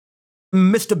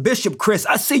Mr. Bishop Chris,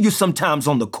 I see you sometimes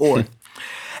on the court.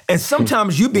 And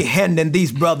sometimes you be handing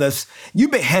these brothers, you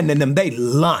be handing them they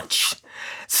lunch.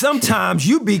 Sometimes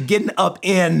you be getting up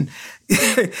in,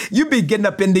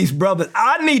 these brothers.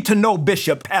 I need to know,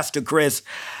 Bishop, Pastor Chris,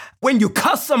 when you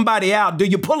cuss somebody out, do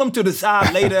you pull them to the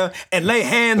side later and lay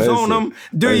hands on them?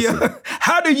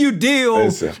 How do you deal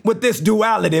with this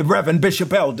duality, Reverend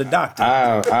Bishop Elder Doctor?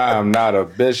 I am not a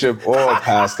bishop or a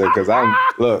pastor because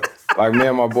like me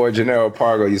and my boy Gennaro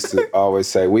Pargo used to always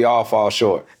say, we all fall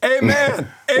short. Amen.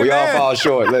 We all fall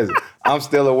short. Listen, I'm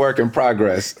still a work in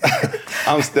progress.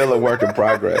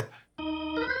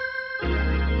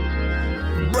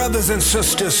 Brothers and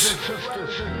sisters,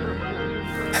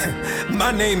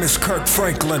 my name is Kirk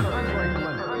Franklin,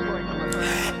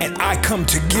 and I come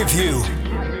to give you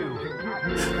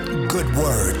good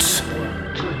words.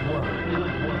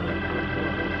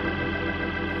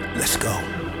 Let's go.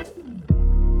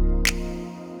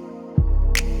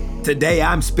 Today,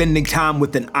 I'm spending time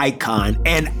with an icon.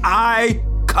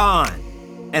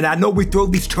 And I know we throw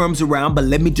these terms around, but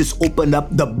let me just open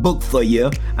up the book for you.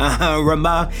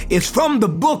 Ramah, it's from the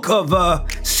book of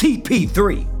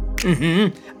CP3.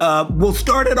 We'll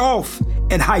start it off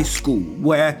in high school,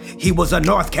 where he was a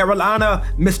North Carolina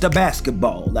Mr.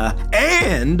 Basketball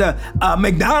and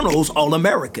McDonald's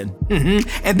All-American.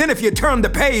 And then if you turn the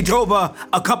page over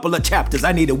a couple of chapters,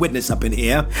 I need a witness up in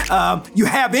here, you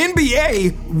have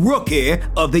NBA Rookie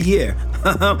of the Year.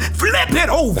 Flip it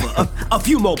over a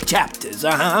few more chapters.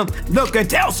 Look and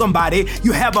tell somebody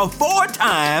you have a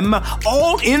 4-time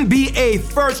All-NBA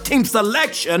first team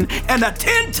selection and a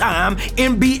 10-time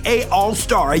NBA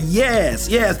All-Star. Yes.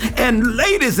 And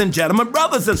ladies and gentlemen,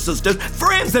 brothers and sisters,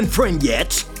 friends and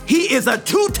friendettes, he is a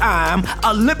 2-time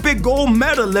Olympic gold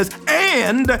medalist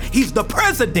and he's the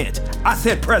president. I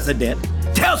said president.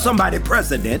 Tell somebody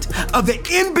president of the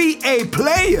NBA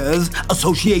Players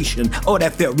Association. Oh,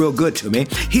 that felt real good to me.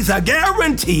 He's a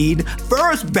guaranteed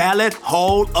first ballot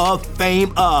Hall of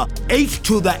Fame, H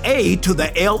to the A to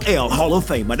the LL Hall of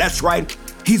Famer. That's right.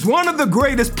 He's one of the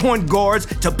greatest point guards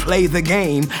to play the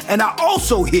game. And I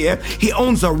also hear he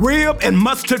owns a rib and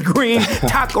mustard green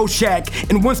taco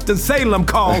shack in Winston-Salem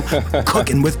called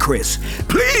Cooking with Chris.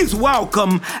 Please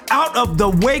welcome, out of the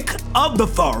wake of the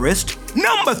forest,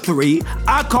 number 3,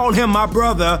 I call him my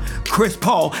brother, Chris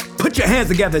Paul. Put your hands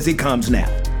together as he comes now.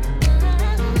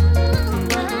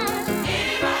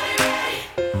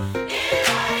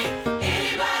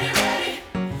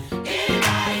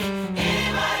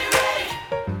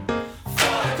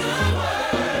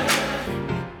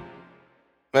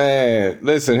 Man,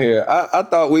 listen here. I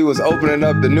thought we was opening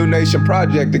up the New Nation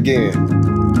Project again.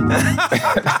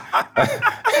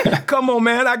 Come on,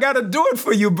 man. I got to do it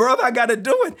for you, brother. I got to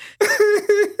do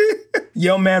it.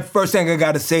 Yo, man, first thing I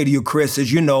got to say to you, Chris,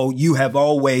 is, you have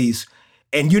always,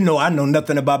 and I know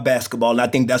nothing about basketball, and I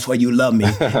think that's why you love me.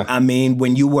 I mean,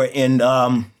 when you were in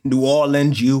New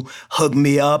Orleans, you hugged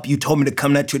me up. You told me to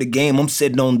come out to the game. I'm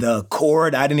sitting on the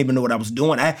court. I didn't even know what I was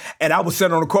doing. I was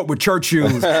sitting on the court with church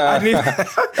shoes. That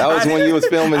was when you was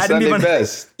filming Sunday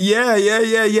Best.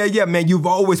 Yeah, man. You've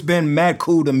always been mad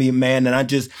cool to me, man, and I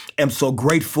just am so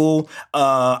grateful.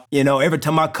 Every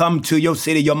time I come to your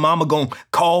city, your mama gonna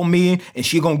call me, and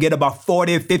she gonna get about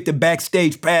 40 or 50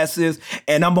 backstage passes,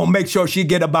 and I'm gonna make sure she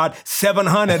get about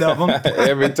 700 of them.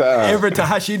 Every time.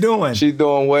 How she doing? She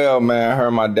doing well, man. Her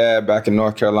and my dad back in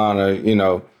North Carolina,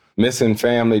 missing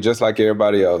family just like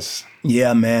everybody else.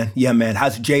 Yeah, man.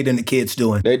 How's Jade and the kids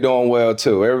doing? They doing well,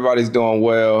 too. Everybody's doing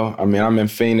well. I mean, I'm in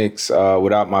Phoenix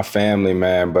without my family,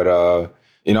 man. But,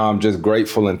 I'm just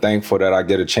grateful and thankful that I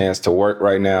get a chance to work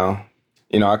right now.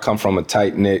 I come from a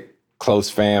tight-knit, close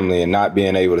family, and not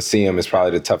being able to see them is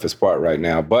probably the toughest part right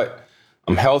now. But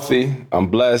I'm healthy, I'm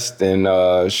blessed, and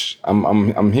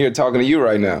I'm here talking to you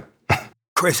right now.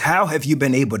 Chris, how have you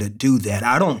been able to do that?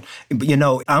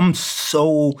 I'm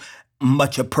so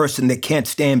much a person that can't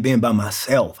stand being by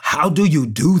myself. How do you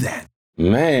do that?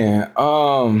 Man,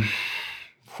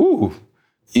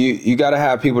 you got to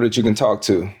have people that you can talk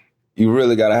to. You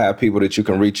really got to have people that you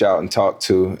can reach out and talk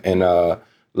to. And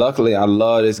luckily, I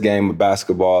love this game of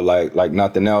basketball like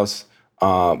nothing else.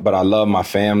 But I love my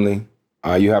family.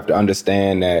 You have to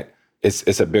understand that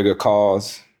it's a bigger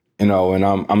cause, and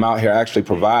I'm out here actually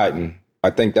providing. I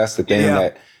think that's the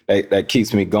thing that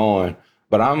keeps me going.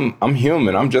 But I'm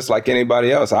human. I'm just like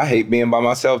anybody else. I hate being by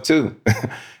myself too.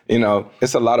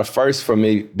 It's a lot of firsts for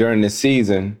me during this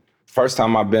season. First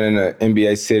time I've been in an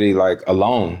NBA city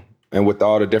alone, and with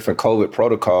all the different COVID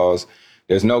protocols,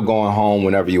 there's no going home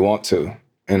whenever you want to.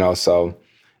 So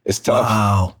it's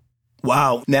tough.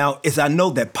 Wow. Now, as I know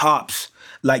that Pops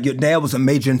like your dad was a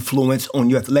major influence on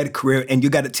your athletic career, and you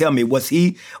got to tell me, was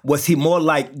he more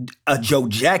like a Joe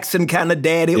Jackson kind of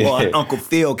daddy or an Uncle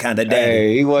Phil kind of daddy?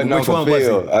 Hey, he wasn't Which Uncle one was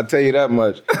Phil. he? I'll tell you that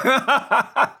much.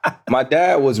 My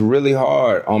dad was really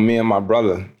hard on me and my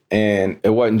brother. And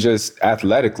it wasn't just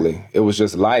athletically. It was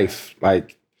just life.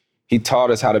 Like, he taught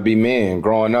us how to be men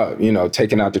growing up, you know,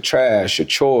 taking out the trash, your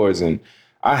chores. And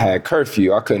I had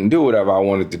curfew. I couldn't do whatever I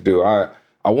wanted to do. I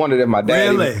wondered if my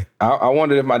dad Really? I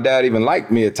wondered if my dad even liked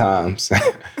me at times,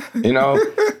 you know?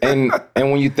 And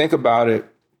when you think about it,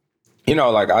 you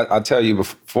know, like I tell you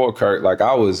before, Kirk, like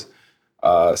I was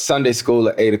Sunday school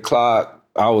at 8 o'clock.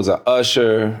 I was an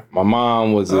usher. My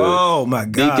mom was Oh, my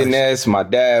gosh. deaconess. My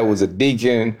dad was a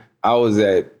deacon. I was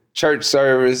at church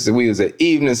service. We was at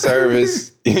evening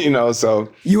service, you know,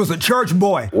 so. You was a church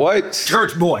boy. What?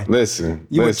 Church boy. Listen.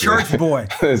 You a church boy.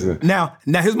 Listen. Now,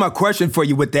 here's my question for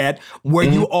you with that. Were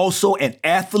you also an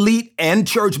athlete and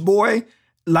church boy,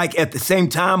 like at the same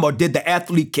time, or did the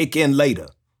athlete kick in later?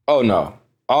 Oh, no.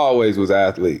 Always was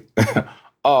athlete.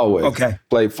 Always. Okay.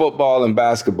 Played football and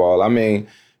basketball. I mean,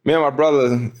 me and my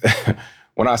brother,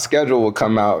 when our schedule would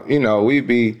come out, you know, we'd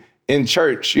be in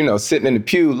church, you know, sitting in the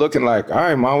pew looking like, all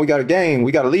right, Mom, we got a game.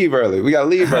 We got to leave early.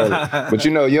 But, you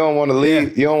know, you don't want to leave.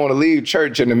 Yeah. You don't want to leave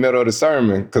church in the middle of the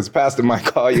sermon because pastor might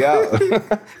call you out.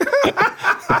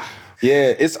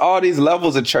 Yeah, it's all these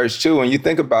levels of church, too. And you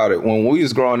think about it, when we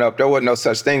was growing up, there wasn't no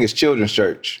such thing as children's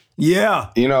church.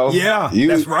 Yeah. You know? Yeah,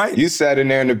 that's right. You sat in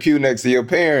there in the pew next to your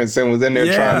parents and was in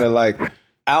there trying to, like,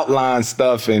 outline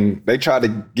stuff, and they tried to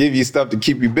give you stuff to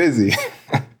keep you busy.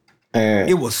 And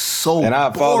It was so and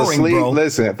I fall boring, asleep. bro.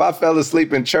 Listen, if I fell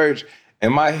asleep in church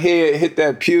and my head hit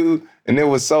that pew and it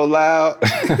was so loud.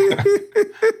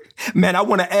 Man, I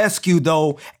want to ask you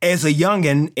though, as a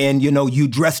youngin', and you know, you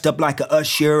dressed up like a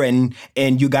usher and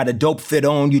you got a dope fit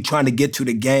on, you trying to get to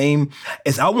the game.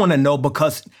 As I want to know,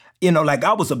 because you know, like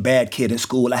I was a bad kid in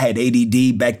school. I had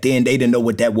ADD back then. They didn't know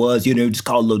what that was. You know, just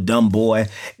called a little dumb boy.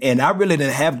 And I really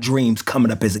didn't have dreams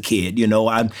coming up as a kid. You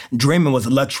know, dreaming was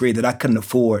a luxury that I couldn't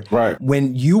afford. Right.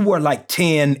 When you were like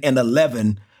 10 and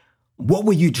 11, what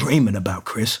were you dreaming about,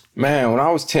 Chris? Man, when I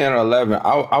was 10 or 11,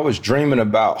 I was dreaming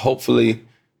about hopefully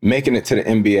making it to the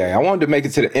NBA. I wanted to make it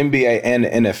to the NBA and the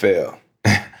NFL.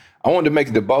 I wanted to make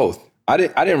it to both. I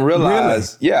didn't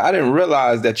realize, I didn't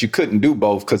realize that you couldn't do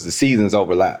both because the seasons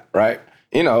overlap, right?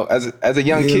 You know, as a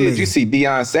young kid, you see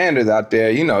Deion Sanders out there,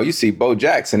 you know, you see Bo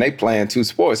Jackson, they playing two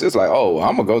sports. It's like, oh,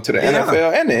 I'm going to go to the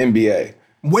NFL and the NBA.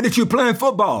 What did you play in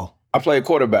football? I played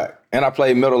quarterback and I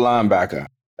played middle linebacker.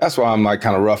 That's why I'm like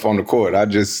kind of rough on the court. I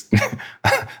just,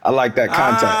 I like that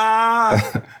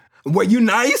contact. Were you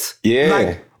nice? Yeah.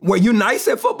 Like, were you nice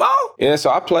at football? Yeah,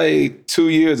 so I played 2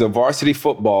 years of varsity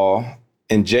football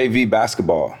and JV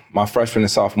basketball my freshman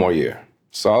and sophomore year.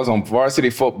 So I was on varsity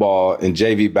football and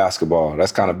JV basketball.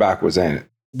 That's kind of backwards, ain't it?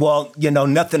 Well, you know,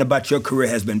 nothing about your career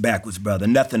has been backwards, brother.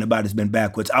 Nothing about it's been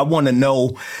backwards. I want to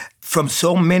know from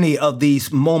so many of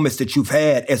these moments that you've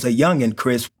had as a youngin',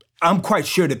 Chris, I'm quite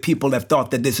sure that people have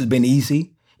thought that this has been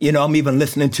easy. You know, I'm even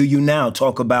listening to you now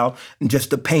talk about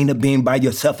just the pain of being by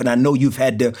yourself. And I know you've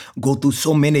had to go through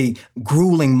so many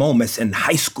grueling moments in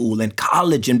high school and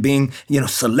college and being, you know,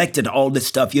 selected, all this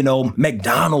stuff, you know,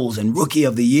 McDonald's and Rookie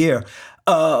of the Year.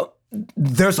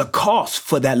 There's a cost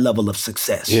for that level of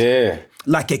success. Yeah.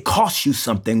 Like it costs you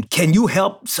something. Can you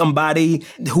help somebody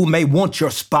who may want your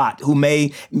spot, who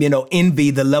may, you know, envy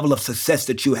the level of success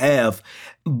that you have,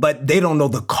 but they don't know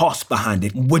the cost behind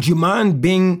it? Would you mind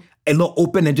being a little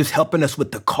open and just helping us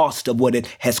with the cost of what it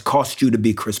has cost you to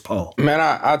be Chris Paul? Man,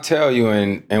 I tell you,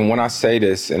 and when I say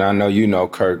this, and I know you know,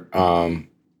 Kirk,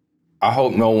 I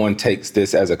hope no one takes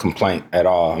this as a complaint at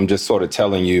all. I'm just sort of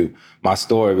telling you my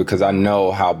story because I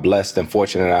know how blessed and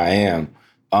fortunate I am.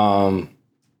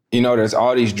 You know, there's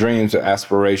all these dreams or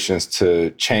aspirations to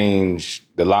change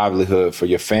the livelihood for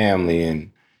your family.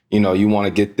 And, you know, you want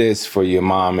to get this for your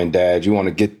mom and dad. You want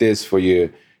to get this for your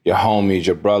homies,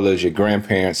 your brothers, your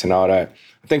grandparents, and all that.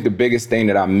 I think the biggest thing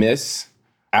that I miss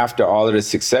after all of the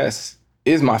success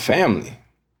is my family.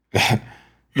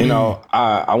 You know,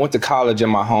 I went to college in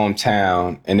my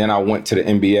hometown, and then I went to the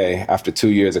NBA after 2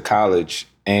 years of college,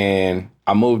 and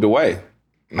I moved away.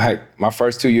 Like, my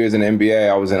first 2 years in the NBA,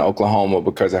 I was in Oklahoma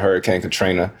because of Hurricane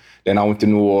Katrina. Then I went to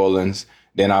New Orleans.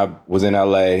 Then I was in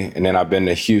LA, and then I've been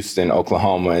to Houston,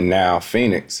 Oklahoma, and now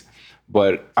Phoenix.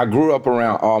 But I grew up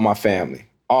around all my family,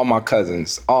 all my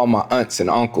cousins, all my aunts and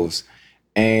uncles.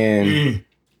 And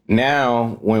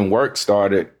now when work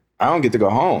started, I don't get to go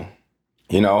home,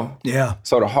 you know? Yeah.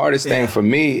 So the hardest thing for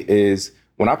me is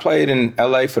when I played in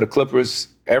LA for the Clippers,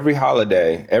 every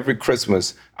holiday, every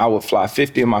Christmas, I would fly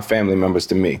 50 of my family members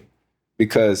to me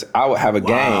because I would have a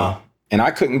game and I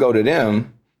couldn't go to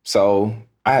them. So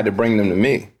I had to bring them to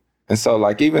me. And so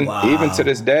like even to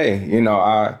this day, you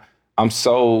know, I'm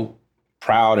so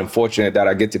proud and fortunate that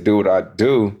I get to do what I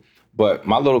do. But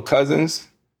my little cousins,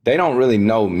 they don't really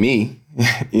know me,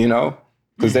 you know,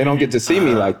 because they don't get to see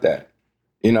me like that.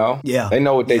 You know, they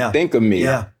know what they think of me.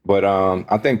 But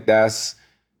I think that's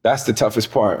the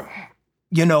toughest part.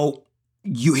 You know,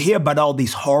 you hear about all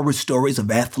these horror stories of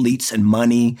athletes and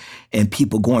money and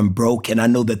people going broke. And I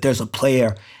know that there's a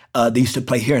player that used to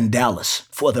play here in Dallas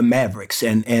for the Mavericks,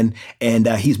 and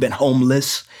he's been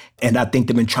homeless. And I think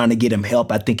they've been trying to get him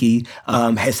help. I think he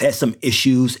has had some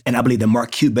issues, and I believe that Mark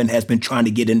Cuban has been trying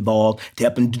to get involved to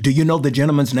help him. Do you know the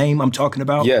gentleman's name I'm talking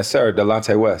about? Yes, sir,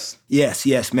 Delonte West.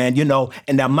 Yes, man. You know,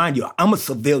 and now mind you, I'm a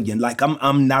civilian. Like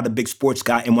I'm not a big sports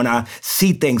guy, and when I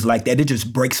see things like that, it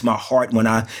just breaks my heart when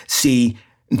I see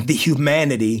the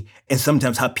humanity and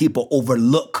sometimes how people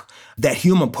overlook that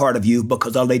human part of you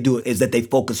because all they do is that they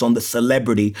focus on the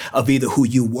celebrity of either who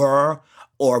you were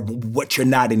or what you're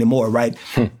not anymore, right?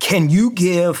 Can you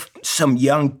give some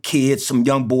young kids, some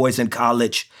young boys in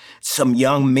college, some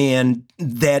young men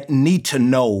that need to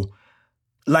know,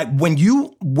 like when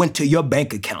you went to your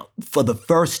bank account for the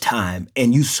first time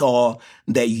and you saw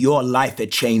that your life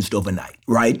had changed overnight,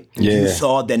 right? Yeah. You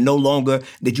saw that no longer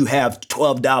did you have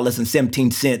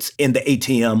 $12.17 in the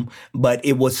ATM, but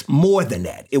it was more than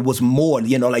that. It was more,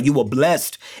 you know, like you were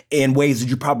blessed in ways that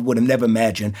you probably would have never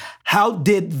imagined. How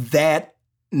did that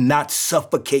not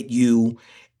suffocate you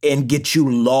and get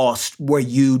you lost where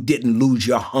you didn't lose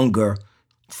your hunger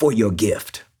for your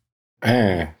gift?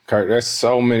 Man, Kurt, there's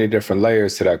so many different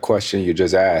layers to that question you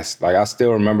just asked. Like, I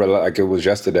still remember like it was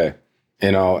yesterday,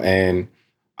 you know, and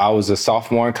I was a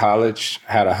sophomore in college,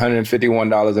 had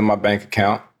 $151 in my bank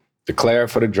account,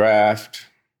 declared for the draft.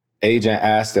 Agent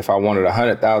asked if I wanted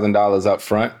 $100,000 up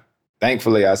front.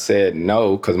 Thankfully, I said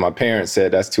no, because my parents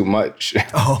said that's too much.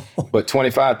 But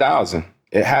 $25,000.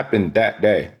 It happened that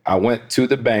day. I went to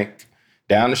the bank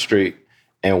down the street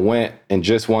and went and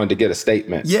just wanted to get a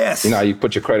statement. Yes. You know how you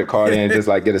put your credit card in and just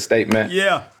like get a statement?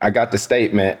 Yeah. I got the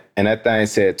statement and that thing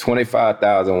said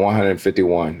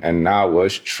 $25,151 and I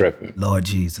was tripping. Lord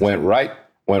Jesus. Went right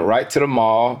to the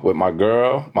mall with my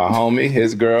girl, my homie,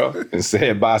 his girl, and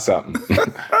said buy something.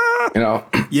 You know?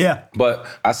 Yeah. But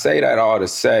I say that all to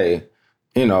say,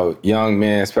 you know, young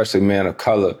men, especially men of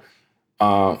color,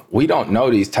 we don't know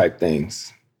these type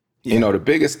things. Yeah. You know, the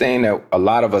biggest thing that a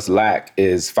lot of us lack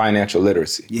is financial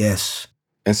literacy. Yes.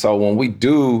 And so when we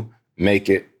do make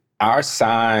it, our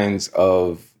signs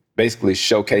of basically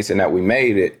showcasing that we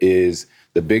made it is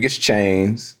the biggest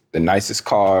chains, the nicest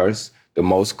cars, the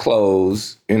most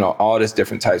clothes, you know, all this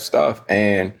different type stuff.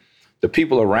 And the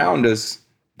people around us,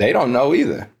 they don't know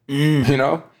either, you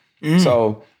know?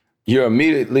 So you're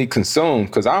immediately consumed.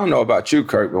 Because I don't know about you,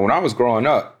 Kirk, but when I was growing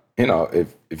up, you know,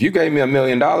 if you gave me $1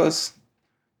 million,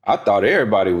 I thought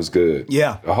everybody was good.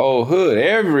 Yeah. The whole hood,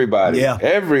 everybody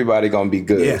gonna be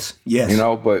good. Yes. You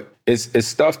know, but it's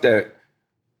stuff that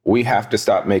we have to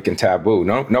stop making taboo.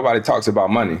 Nobody talks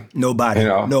about money. Nobody. You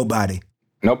know?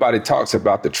 Nobody talks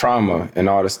about the trauma and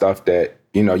all the stuff that,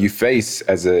 you know, you face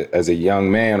as a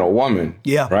young man or woman.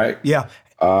 Yeah. Right? Yeah.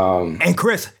 And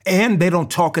Chris, and they don't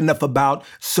talk enough about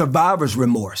survivor's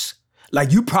remorse.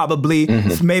 Like you probably,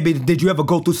 maybe, did you ever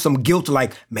go through some guilt?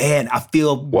 Like, man, I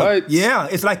feel. What? Yeah,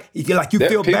 it's like you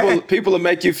feel bad. People will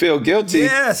make you feel guilty.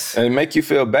 Yes. And make you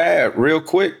feel bad real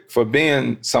quick for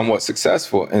being somewhat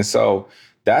successful. And so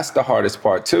that's the hardest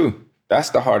part too. That's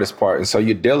the hardest part. And so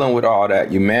you're dealing with all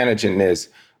that. You're managing this.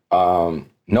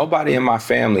 Nobody in my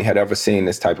family had ever seen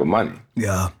this type of money.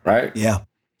 Yeah. Right? Yeah.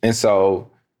 And so,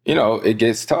 you know, it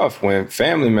gets tough when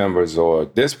family members or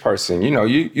this person, you know,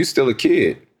 you still a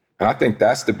kid. And I think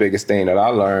that's the biggest thing that I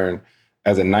learned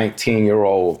as a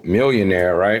 19-year-old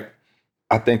millionaire, right?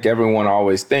 I think everyone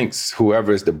always thinks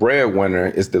whoever is the breadwinner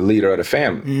is the leader of the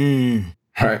family,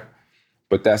 right?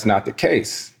 But that's not the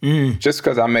case. Just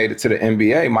because I made it to the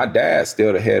NBA, my dad's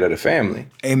still the head of the family.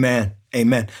 Amen.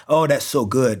 Oh, that's so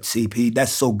good, CP.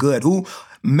 That's so good. Who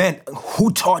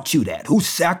taught you that? Who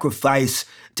sacrificed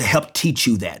to help teach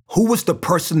you that? Who was the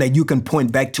person that you can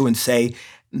point back to and say,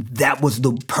 that was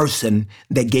the person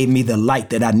that gave me the light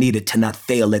that I needed to not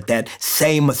fail at that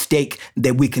same mistake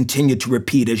that we continue to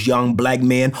repeat as young Black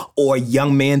men or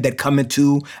young men that come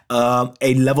into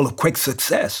a level of quick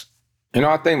success? You know,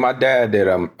 I think my dad did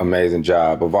an amazing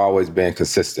job of always being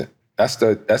consistent. That's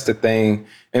the thing.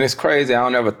 And it's crazy. I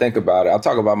don't ever think about it. I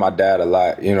talk about my dad a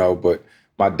lot, you know, but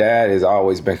my dad has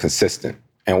always been consistent.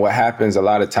 And what happens a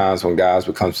lot of times when guys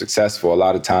become successful, a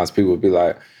lot of times people will be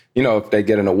like, if they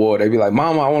get an award, they be like,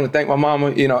 Mama, I want to thank my mama,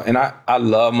 and I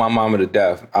love my mama to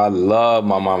death. I love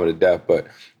my mama to death, but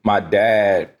my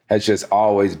dad has just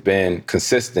always been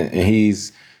consistent, and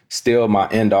he's still my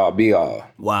end all be all.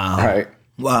 Wow. Right?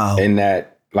 Wow. And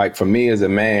that, like, for me as a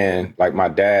man, like, my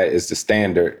dad is the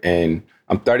standard, and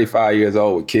I'm 35 years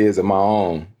old with kids of my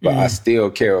own, but I still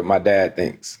care what my dad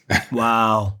thinks.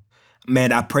 Wow.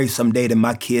 Man, I pray someday that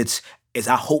my kids, as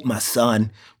I hope my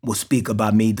son will speak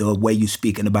about me the way you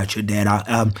speaking about your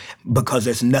dad. Because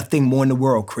there's nothing more in the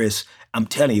world, Chris. I'm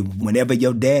telling you, whenever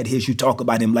your dad hears you talk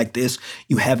about him like this,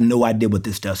 you have no idea what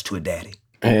this does to a daddy.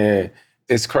 And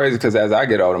it's crazy because as I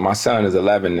get older, my son is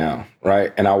 11 now,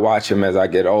 right? And I watch him as I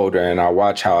get older, and I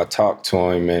watch how I talk to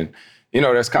him. And,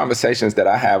 there's conversations that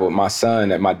I have with my son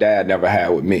that my dad never had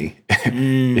with me,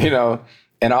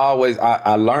 And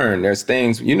I learn there's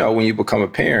things, when you become a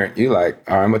parent, you're like,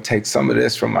 all right, I'm going to take some of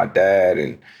this from my dad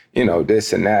and,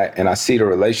 this and that. And I see the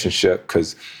relationship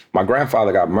because my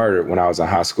grandfather got murdered when I was in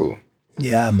high school.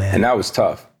 Yeah, man. And that was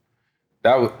tough.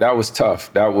 That was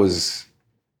tough. That was,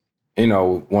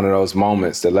 one of those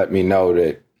moments that let me know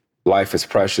that life is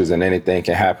precious and anything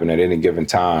can happen at any given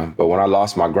time. But when I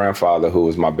lost my grandfather, who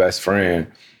was my best friend,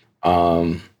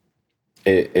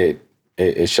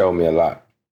 it showed me a lot.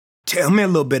 Tell me a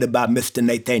little bit about Mr.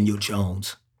 Nathaniel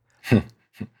Jones.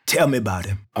 Tell me about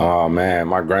him. Oh, man,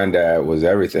 my granddad was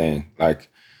everything. Like,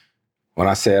 when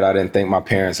I said I didn't think my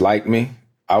parents liked me,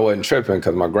 I wasn't tripping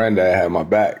because my granddad had my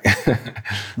back.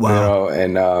 Wow.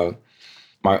 And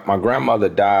my grandmother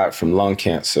died from lung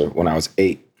cancer when I was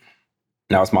 8.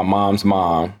 That was my mom's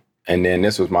mom, and then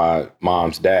this was my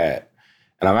mom's dad.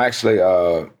 And I'm actually,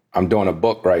 I'm doing a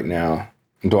book right now.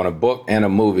 I'm doing a book and a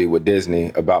movie with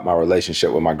Disney about my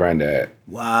relationship with my granddad.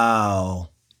 Wow.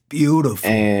 Beautiful.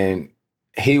 And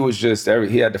he was just,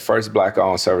 he had the first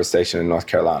Black-owned service station in North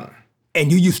Carolina.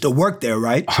 And you used to work there,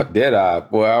 right? Did I?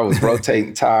 Boy, I was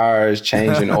rotating tires,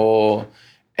 changing oil.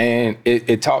 And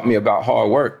it taught me about hard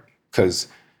work. Because,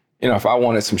 if I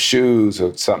wanted some shoes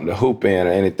or something to hoop in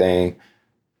or anything,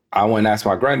 I went and asked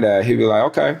my granddad. He'd be like,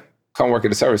 okay, come work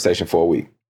at the service station for a week.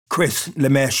 Chris,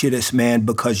 let me ask you this, man,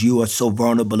 because you are so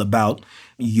vulnerable about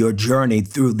your journey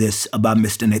through this about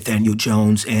Mr. Nathaniel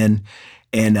Jones. And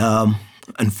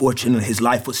unfortunately, his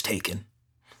life was taken.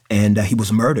 And he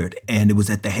was murdered. And it was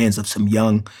at the hands of some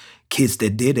young kids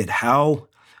that did it. How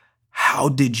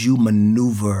did you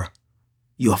maneuver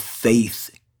your faith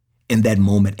in that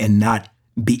moment and not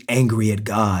be angry at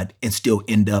God and still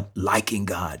end up liking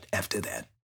God after that?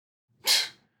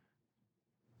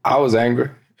 I was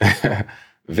angry.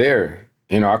 Very.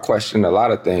 I questioned a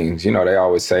lot of things. They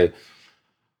always say,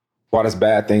 why does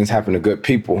bad things happen to good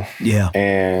people? Yeah.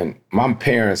 And my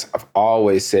parents have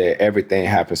always said everything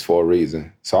happens for a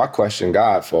reason. So I questioned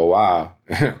God for a while,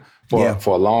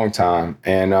 for a long time.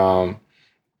 And I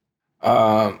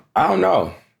don't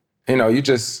know. You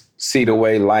just see the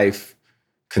way life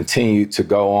continued to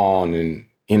go on. And,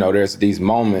 there's these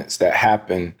moments that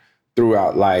happen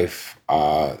throughout life.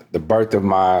 The birth of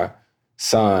my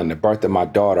son, the birth of my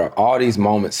daughter, all these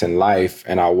moments in life,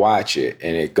 and I watch it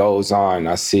and it goes on.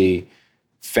 I see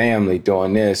family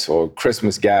doing this or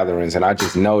Christmas gatherings, and I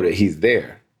just know that he's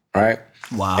there, right?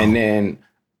 Wow. And then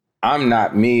I'm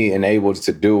not me and able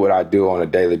to do what I do on a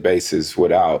daily basis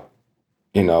without,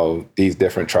 these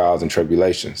different trials and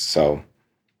tribulations. So.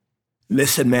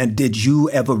 Listen, man, did you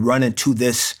ever run into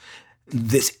this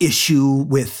issue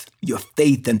with your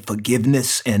faith and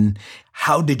forgiveness? And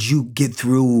how did you get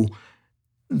through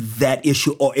that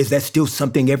issue? Or is that still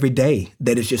something every day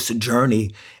that is just a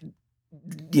journey?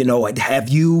 Have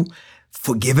you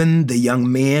forgiven the young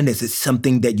man? Is it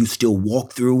something that you still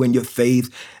walk through in your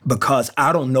faith? Because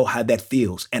I don't know how that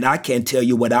feels. And I can't tell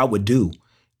you what I would do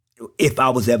if I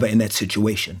was ever in that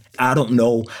situation. I don't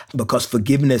know, because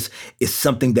forgiveness is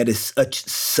something that is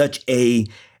such a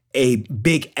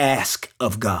big ask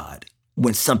of God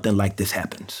when something like this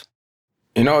happens.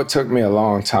 It took me a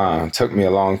long time.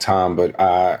 But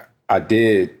I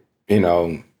did,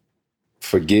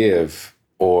 forgive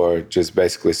or just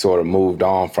basically sort of moved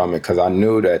on from it because I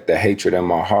knew that the hatred in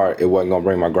my heart, it wasn't going to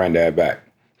bring my granddad back.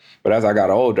 But as I got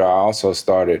older, I also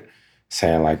started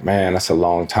saying like, man, that's a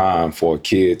long time for a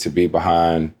kid to be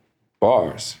behind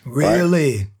bars.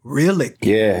 Really? Right? Really?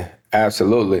 Yeah,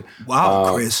 absolutely.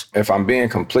 Wow, Chris. If I'm being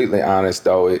completely honest,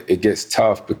 though, it gets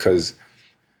tough because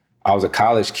I was a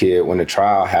college kid when the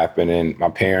trial happened and my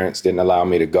parents didn't allow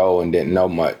me to go and didn't know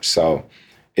much. So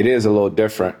it is a little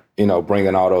different,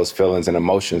 bringing all those feelings and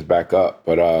emotions back up.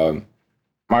 But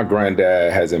my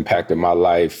granddad has impacted my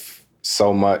life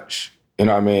so much, in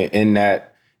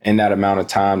that amount of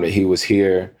time that he was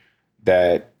here,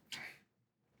 that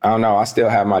I don't know. I still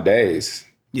have my days.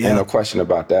 Yeah. Ain't no question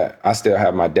about that. I still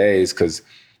have my days because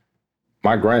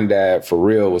my granddad, for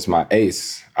real, was my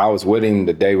ace. I was with him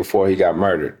the day before he got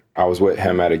murdered. I was with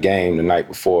him at a game the night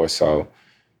before, so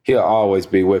he'll always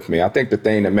be with me. I think the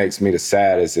thing that makes me the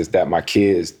saddest is that my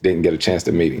kids didn't get a chance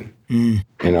to meet him,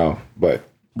 you know, but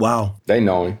Wow. they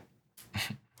know him.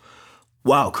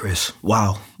 Wow, Chris.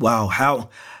 Wow. Wow.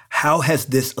 How has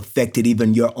this affected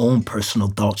even your own personal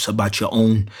thoughts about your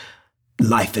own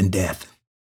life and death?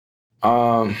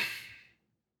 My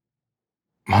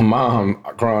mom,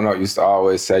 growing up, used to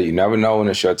always say, you never know when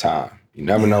it's your time. You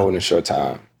never know when it's your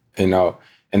time, you know?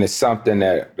 And it's something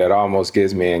that almost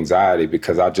gives me anxiety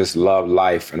because I just love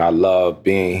life and I love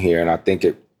being here. And I think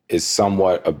it is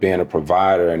somewhat of being a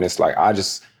provider. And it's like, I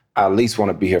at least want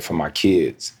to be here for my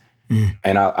kids.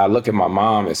 And I look at my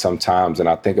mom and sometimes and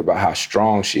I think about how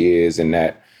strong she is and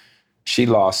that she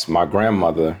lost my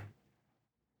grandmother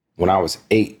when I was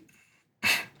 8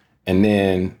 and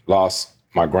then lost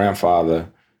my grandfather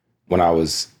when I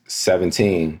was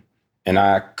 17. And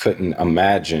I couldn't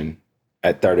imagine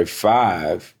at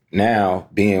 35 now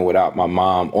being without my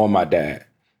mom or my dad,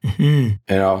 you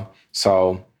know?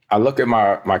 So I look at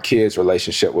my kids'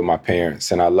 relationship with my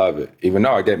parents and I love it, even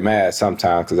though I get mad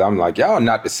sometimes because I'm like, y'all are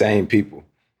not the same people.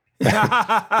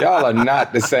 Y'all are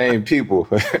not the same people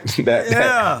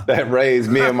that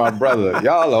raised me and my brother.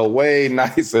 Y'all are way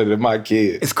nicer than my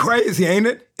kids. It's crazy, ain't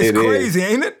it? It's crazy,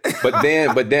 ain't it? But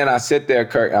then I sit there,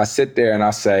 Kirk, I sit there and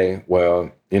I say,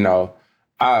 well, you know,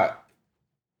 I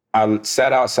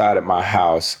sat outside at my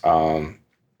house when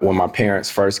my parents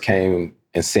first came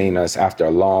and seen us after a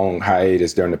long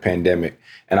hiatus during the pandemic.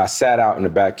 And I sat out in the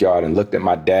backyard and looked at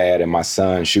my dad and my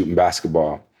son shooting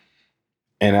basketball.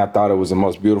 And I thought it was the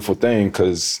most beautiful thing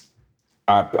because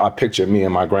I pictured me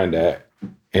and my granddad,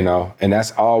 you know, and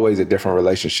that's always a different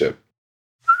relationship.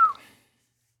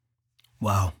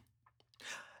 Wow.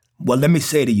 Well, let me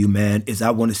say to you, man, is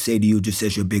I want to say to you, just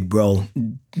as your big bro,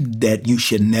 that you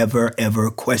should never, ever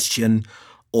question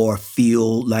or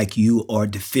feel like you are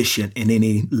deficient in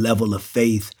any level of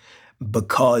faith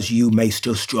because you may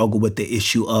still struggle with the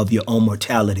issue of your own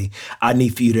mortality. I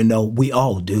need for you to know we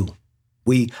all do.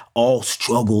 We all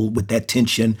struggle with that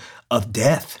tension of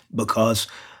death because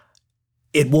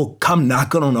it will come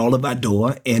knocking on all of our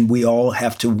door and we all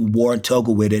have to war and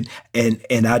tuggle with it.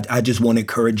 And I just want to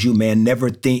encourage you, man, never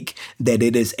think that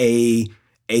it is a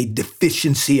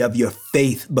deficiency of your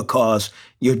faith because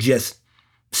you're just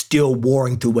still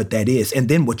warring through what that is. And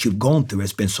then what you've gone through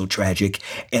has been so tragic.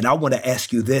 And I want to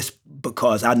ask you this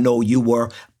because I know you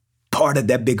were part of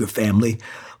that bigger family.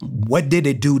 What did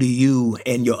it do to you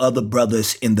and your other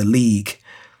brothers in the league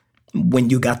when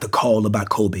you got the call about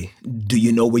Kobe? Do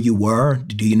you know where you were?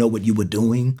 Do you know what you were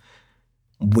doing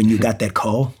when you got that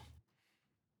call?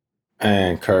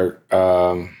 And Kirk,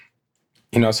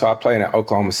 you know, so I played in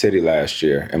Oklahoma City last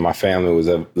year and my family was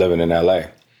living in LA.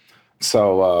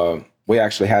 So we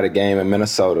actually had a game in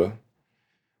Minnesota.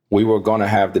 We were going to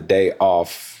have the day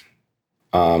off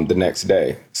the next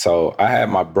day. So I had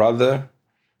my brother,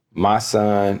 my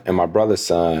son, and my brother's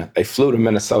son. They flew to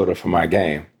Minnesota for my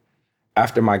game.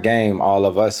 After my game, all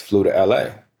of us flew to LA.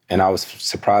 And I was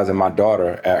surprising my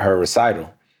daughter at her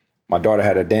recital. My daughter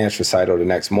had a dance recital the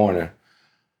next morning.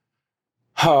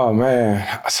 Oh,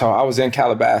 man. So I was in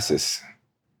Calabasas.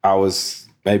 I was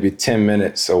maybe 10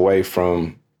 minutes away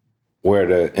from where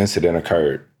the incident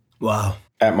occurred. Wow.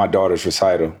 At my daughter's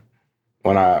recital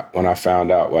when I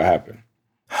found out what happened.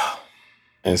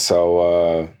 And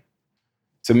so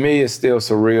to me, it's still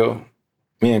surreal.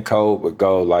 Me and Cole would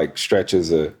go like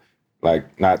stretches of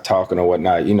like not talking or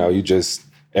whatnot. You know,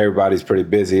 everybody's pretty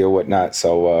busy or whatnot.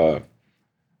 So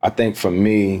I think for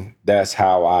me, that's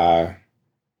how I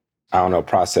don't know,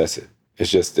 process it. It's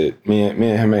just that me and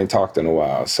him ain't talked in a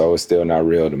while, so it's still not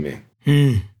real to me.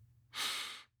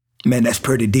 Man, that's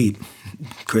pretty deep,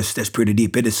 Chris. That's pretty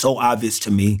deep. It is so obvious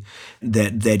to me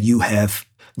that you have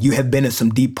been in some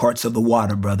deep parts of the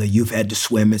water, brother. You've had to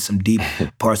swim in some deep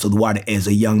parts of the water as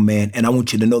a young man, and I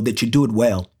want you to know that you do it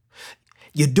well.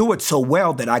 You do it so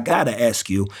well that I gotta ask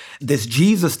you, this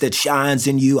Jesus that shines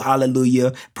in you,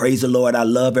 hallelujah, praise the Lord, I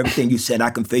love everything you said,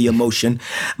 I can feel your emotion.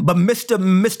 But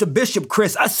Mr. Bishop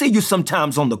Chris, I see you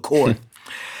sometimes on the court.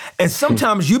 And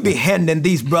sometimes you be handing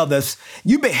these brothers,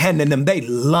 they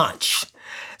lunch.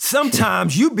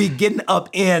 Sometimes you be getting up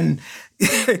in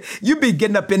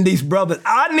these brothers.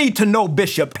 I need to know,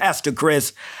 Bishop, Pastor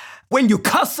Chris, when you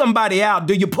cuss somebody out,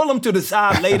 do you pull them to the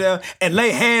side later and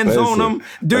lay hands on them?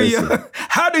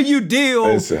 How do you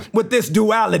deal with this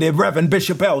duality, Reverend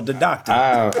Bishop Elder Doctor?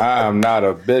 I am not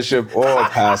a bishop or a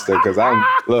pastor because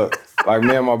Like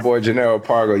me and my boy Gennaro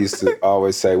Pargo used to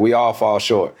always say, we all fall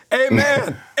short.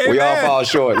 Amen. We all fall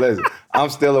short. Listen, I'm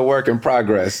still a work in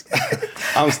progress.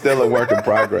 I'm still a work in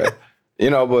progress.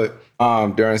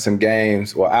 But during some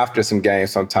games, or after some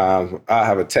games sometimes, I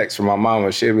have a text from my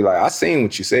mama. She'll be like, I seen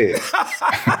what you said.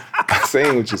 I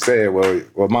seen what you said.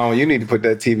 Well, mama, you need to put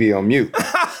that TV on mute.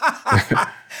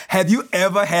 Have you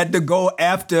ever had to go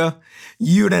after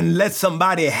you done let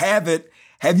somebody have it?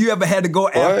 Have you ever had to go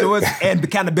afterwards and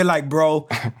kind of be like, bro,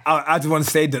 I just want to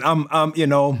say that I'm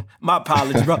my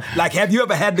apologies, bro. Like, have you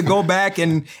ever had to go back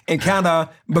and kind of,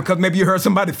 because maybe you heard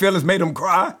somebody's feelings made them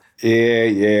cry?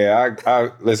 Yeah. I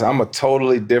listen, I'm a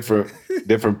totally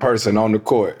different person on the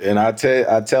court. And I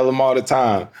tell them all the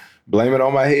time, blame it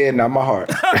on my head, not my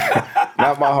heart.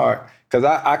 Not my heart. Because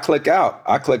I click out.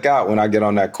 I click out when I get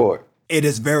on that court. It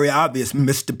is very obvious,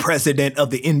 Mr. President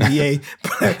of the NBA,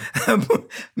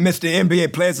 Mr.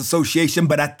 NBA Players Association,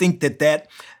 but I think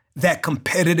that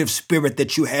competitive spirit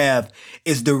that you have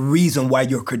is the reason why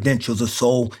your credentials are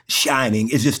so shining.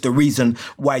 It's just the reason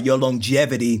why your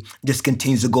longevity just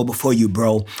continues to go before you,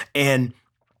 bro. And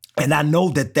I know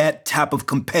that type of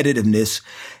competitiveness,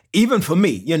 even for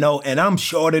me, and I'm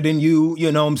shorter than you,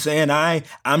 what I'm saying?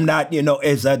 I'm not,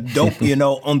 as a dope,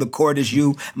 on the court as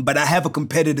you, but I have a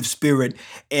competitive spirit.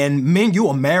 And men, you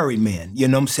are married men,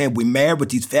 what I'm saying? We married with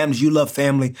these families, you love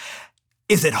family.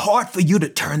 Is it hard for you to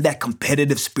turn that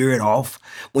competitive spirit off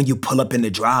when you pull up in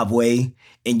the driveway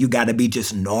and you got to be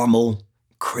just normal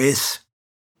Chris?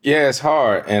 Yeah, it's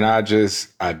hard. And I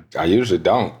usually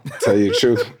don't, tell you the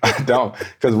truth. I don't.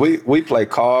 Because we play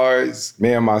cards,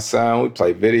 me and my son, we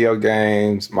play video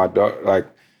games. My daughter, I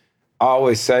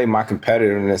always say my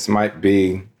competitiveness might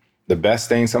be the best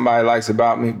thing somebody likes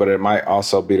about me, but it might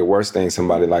also be the worst thing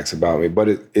somebody likes about me. But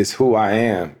it's who I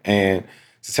am. And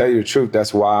to tell you the truth,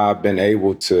 that's why I've been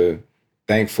able to,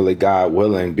 thankfully, God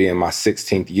willing, be in my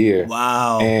 16th year.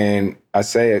 Wow. And I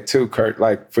say it too,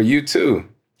 Kurt, for you too.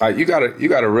 You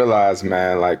gotta realize,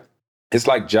 man, it's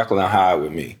like Jekyll and Hyde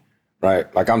with me, right?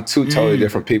 I'm two totally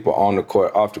different people on the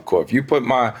court, off the court. If you put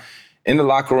in the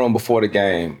locker room before the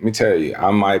game, let me tell you,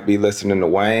 I might be listening to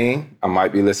Wayne, I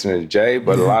might be listening to Jay,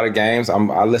 but a lot of games, I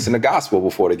listen to gospel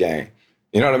before the game.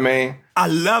 You know what I mean? I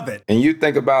love it. And you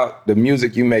think about the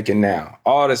music you making now,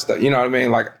 all this stuff, you know what I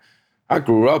mean? I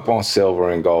grew up on silver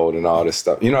and gold and all this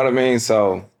stuff, you know what I mean?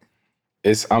 So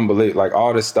it's unbelievable.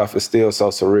 All this stuff is still so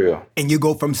surreal. And you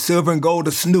go from silver and gold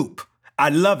to Snoop. I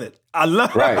love it.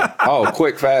 Right. Oh,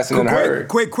 quick, fast, and in a hurry.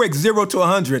 Quick, 0 to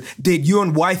 100. Did you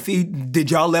and wifey,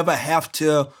 did y'all ever have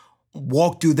to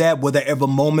walk through that? Were there ever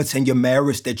moments in your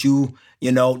marriage that you,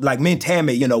 like me and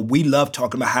Tammy, we love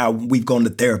talking about how we've gone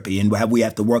to therapy and how we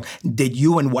have to work. Did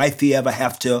you and wifey ever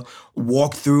have to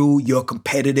walk through your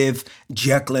competitive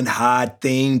Jekyll and Hyde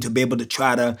thing to be able to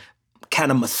try to kind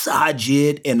of massage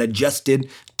it and adjust it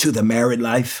to the married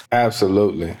life?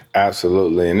 Absolutely.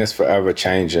 And it's forever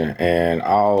changing. And I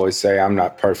always say I'm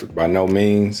not perfect by no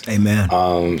means. Amen.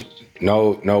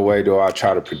 No way do I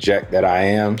try to project that I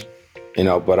am,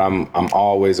 but I'm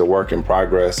always a work in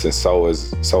progress, and so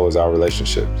is our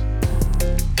relationships.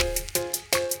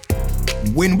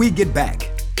 When we get back,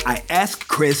 I asked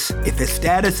Chris if his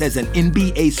status as an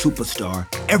NBA superstar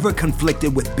ever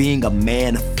conflicted with being a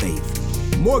man of faith.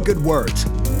 More good words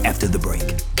after the break.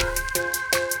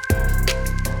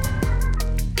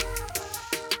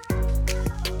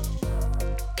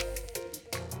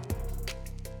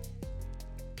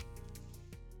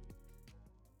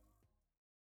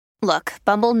 Look,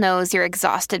 Bumble knows you're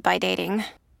exhausted by dating.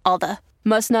 All the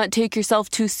must not take yourself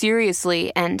too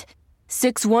seriously and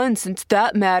 6'1" since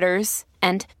that matters.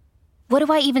 And what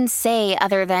do I even say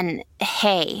other than,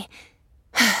 hey?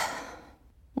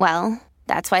 Well,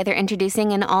 that's why they're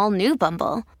introducing an all-new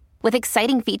Bumble, with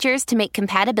exciting features to make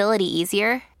compatibility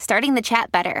easier, starting the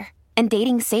chat better, and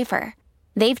dating safer.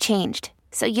 They've changed,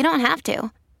 so you don't have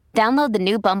to. Download the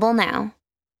new Bumble now.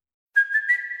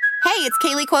 Hey, it's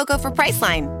Kaylee Cuoco for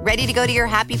Priceline. Ready to go to your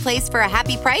happy place for a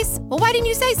happy price? Well, why didn't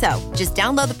you say so? Just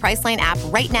download the Priceline app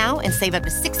right now and save up to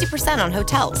 60% on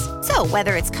hotels. So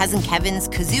whether it's Cousin Kevin's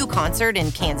Kazoo Concert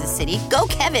in Kansas City, go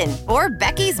Kevin, or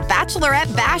Becky's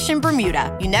Bachelorette Bash in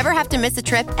Bermuda, you never have to miss a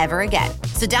trip ever again.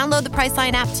 So download the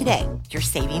Priceline app today. Your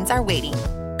savings are waiting.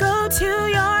 Go to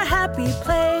your happy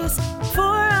place for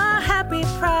a happy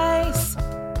price.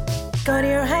 Go to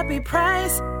your happy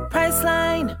price,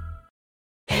 Priceline.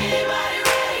 Anybody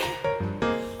ready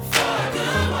for a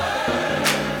good word?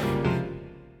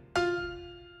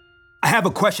 I have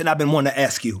a question I've been wanting to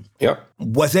ask you. Yep.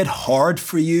 Was it hard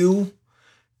for you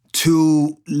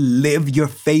to live your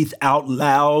faith out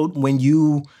loud when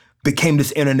you became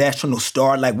this international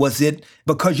star? Like, was it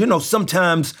because,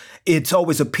 sometimes it's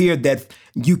always appeared that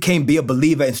you can't be a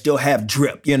believer and still have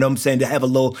drip, you know what I'm saying, to have a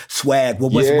little swag. Well,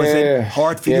 was it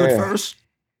hard for you at first?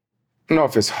 I don't know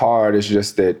if it's hard. It's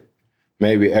just that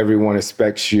maybe everyone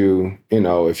expects you,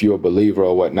 if you're a believer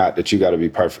or whatnot, that you got to be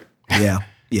perfect. Yeah.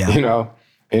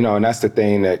 And that's the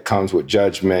thing that comes with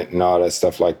judgment and all that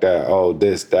stuff like that. Oh,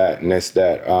 this, that, and this,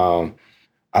 that.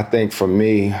 I think for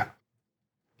me,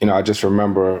 I just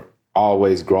remember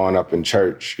always growing up in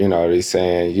church, they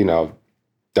saying,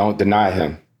 don't deny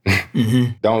him.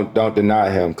 Mm-hmm. Don't deny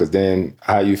him, because then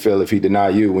how you feel if he deny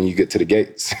you when you get to the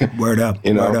gates. Word up,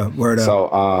 word up.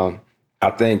 So I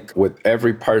think with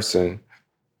every person,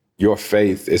 your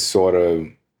faith is sort of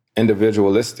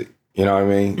individualistic. You know what I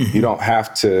mean? Mm-hmm. You don't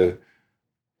have to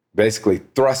basically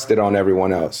thrust it on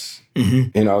everyone else.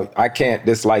 Mm-hmm. I can't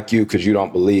dislike you because you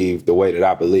don't believe the way that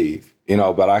I believe,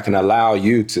 but I can allow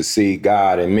you to see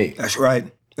God in me. That's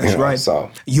right. That's right.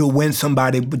 So you'll win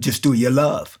somebody just through your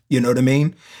love. You know what I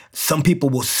mean? Some people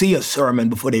will see a sermon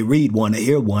before they read one or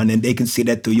hear one, and they can see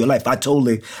that through your life. I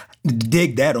totally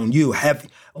dig that on you.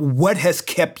 What has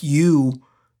kept you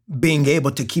being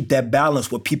able to keep that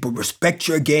balance where people respect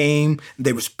your game,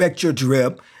 they respect your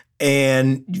drip,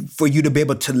 and for you to be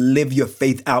able to live your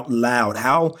faith out loud?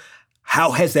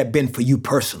 How has that been for you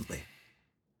personally?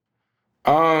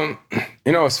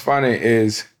 What's funny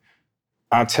is,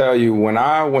 I'll tell you, when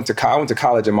I went to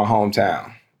college in my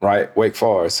hometown, right, Wake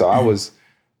Forest. So I was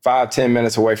 5-10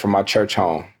 minutes away from my church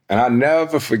home. And I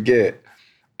never forget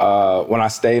when I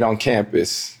stayed on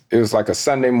campus. It was like a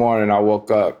Sunday morning, I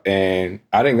woke up and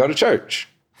I didn't go to church,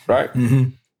 right?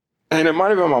 Mm-hmm. And it might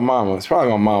have been my mama. It's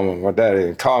probably my mama, my daddy,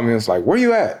 and called me and was like, "Where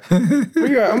you at? Where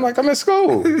you at?" I'm like, "I'm at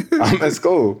school. I'm at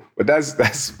school." But that's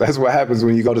what happens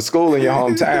when you go to school in your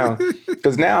hometown.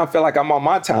 Because now I feel like I'm on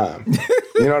my time.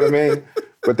 You know what I mean?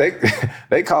 But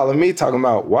they calling me talking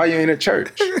about, why you ain't at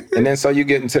church? And then so you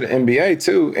get into the NBA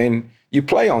too, and you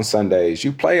play on Sundays,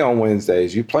 you play on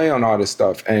Wednesdays, you play on all this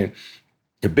stuff. And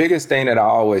the biggest thing that I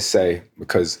always say,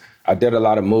 because I did a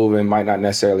lot of moving, might not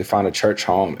necessarily find a church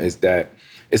home, is that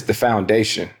it's the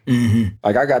foundation. Mm-hmm.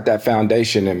 Like, I got that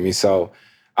foundation in me. So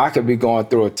I could be going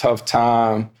through a tough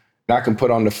time, and I can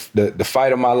put on the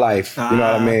fight of my life. You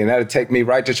know what I mean? That'll take me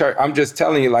right to church. I'm just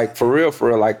telling you, like, for real,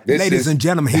 like, this Ladies and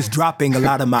gentlemen, he's dropping a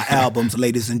lot of my albums,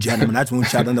 ladies and gentlemen. I just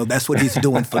want y'all to know that's what he's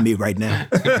doing for me right now.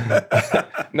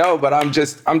 No, but I'm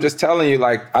just telling you,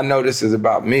 like, I know this is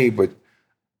about me, but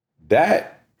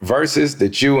that verses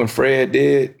that you and Fred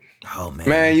did, oh man,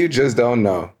 man, you just don't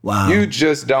know. Wow. You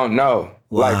just don't know.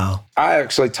 Wow. Like, I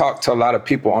actually talked to a lot of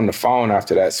people on the phone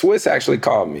after that. Swiss actually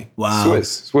called me. Wow.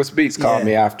 Swiss Beats called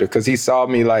me after, because he saw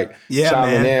me like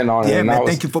chiming in on it. Yeah, and man,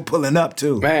 thank you for pulling up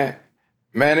too. Man,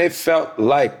 it felt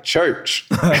like church.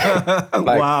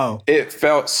 Wow. It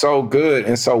felt so good.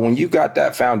 And so when you got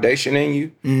that foundation in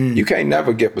you, you can't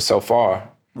never get but so far.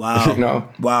 Wow.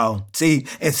 Wow. See,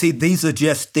 these are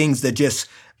just things that just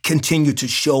continue to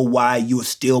show why you're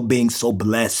still being so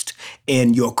blessed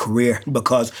in your career,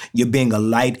 because you're being a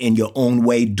light in your own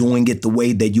way, doing it the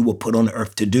way that you were put on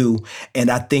earth to do. And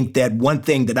I think that one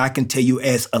thing that I can tell you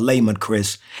as a layman,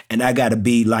 Chris, and I got to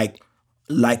be like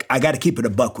I got to keep it a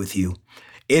buck with you.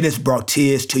 It has brought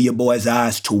tears to your boy's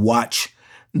eyes to watch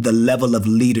the level of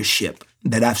leadership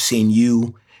that I've seen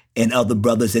you and other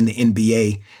brothers in the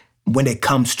NBA when it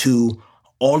comes to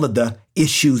all of the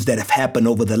issues that have happened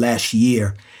over the last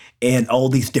year and all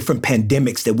these different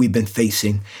pandemics that we've been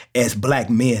facing as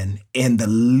Black men, and the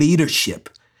leadership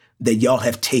that y'all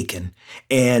have taken.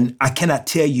 And I cannot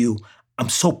tell you, I'm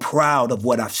so proud of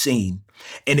what I've seen.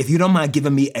 And if you don't mind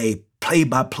giving me a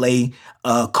play-by-play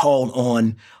call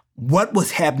on what was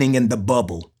happening in the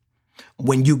bubble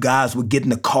when you guys were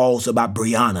getting the calls about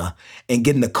Breonna and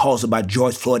getting the calls about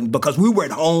George Floyd, because we were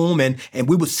at home and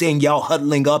we were seeing y'all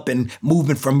huddling up and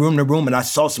moving from room to room, and I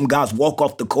saw some guys walk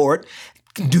off the court.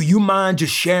 Do you mind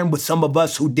just sharing with some of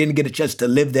us who didn't get a chance to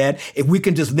live that? If we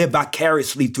can just live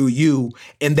vicariously through you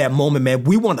in that moment, man,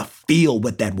 we want to feel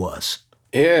what that was.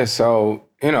 Yeah, so,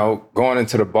 going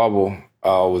into the bubble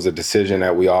was a decision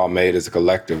that we all made as a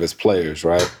collective, as players,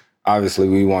 right? Obviously,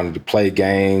 we wanted to play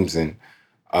games, and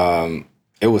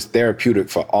it was therapeutic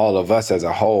for all of us as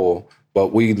a whole, but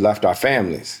we left our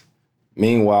families.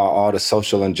 Meanwhile, all the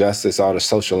social injustice, all the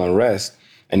social unrest,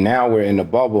 and now we're in the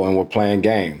bubble and we're playing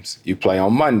games. You play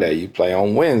on Monday, you play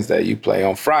on Wednesday, you play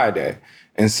on Friday.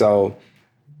 And so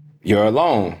you're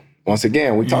alone. Once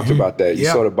again, we talked about that. You're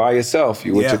sort of by yourself.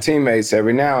 You're with your teammates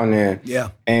every now and then. Yeah.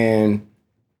 And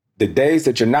the days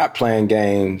that you're not playing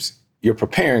games, you're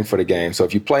preparing for the game. So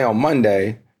if you play on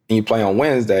Monday and you play on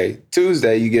Wednesday,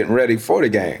 Tuesday, you're getting ready for the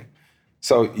game.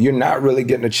 So you're not really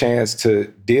getting a chance to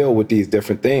deal with these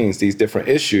different things, these different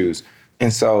issues.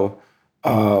 And so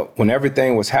when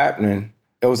everything was happening,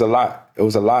 it was a lot. It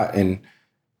was a lot. And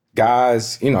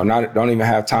guys, don't even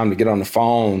have time to get on the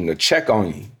phone to check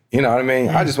on you. You know what I mean?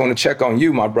 I just want to check on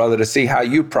you, my brother, to see how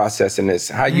you processing this,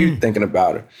 how you thinking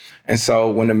about it. And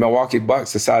so when the Milwaukee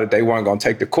Bucks decided they weren't going to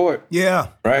take the court,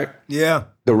 right? Yeah.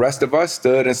 The rest of us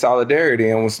stood in solidarity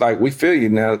and was like, we feel you.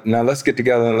 Now let's get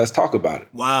together and let's talk about it.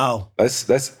 Wow.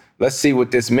 Let's see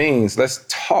what this means. Let's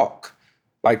talk.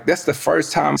 Like, that's the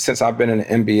first time since I've been in the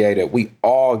NBA that we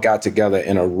all got together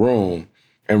in a room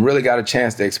and really got a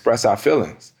chance to express our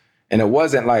feelings. And it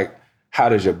wasn't like, how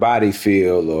does your body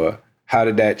feel, or how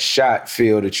did that shot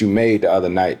feel that you made the other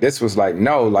night? This was like,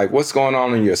 no, like, what's going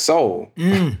on in your soul?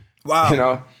 Wow.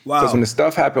 Wow. Wow. Because when the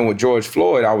stuff happened with George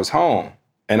Floyd, I was home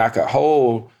and I could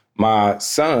hold my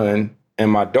son and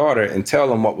my daughter and tell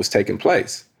them what was taking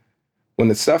place. When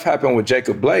the stuff happened with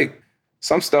Jacob Blake,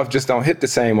 some stuff just don't hit the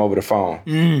same over the phone.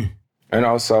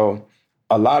 So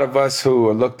a lot of us who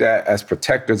are looked at as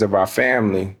protectors of our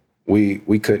family,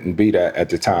 we couldn't be that at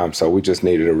the time. So we just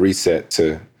needed a reset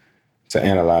to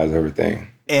analyze everything.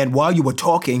 And while you were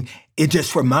talking, it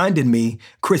just reminded me,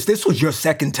 Chris, this was your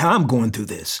second time going through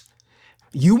this.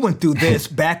 You went through this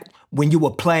back when you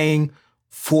were playing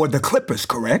for the Clippers,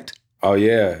 correct? Oh,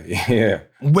 yeah.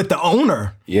 With the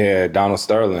owner. Yeah, Donald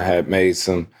Sterling had made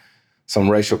some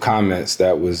racial comments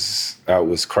that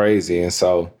was crazy. And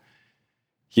so,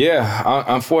 yeah,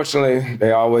 unfortunately,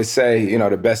 they always say,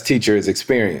 the best teacher is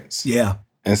experience. Yeah.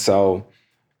 And so,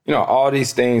 all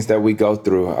these things that we go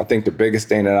through, I think the biggest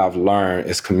thing that I've learned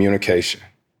is communication.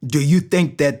 Do you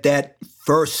think that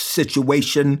first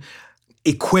situation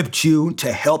equipped you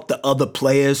to help the other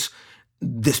players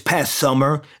this past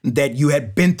summer, that you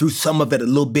had been through some of it a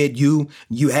little bit? You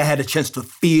had a chance to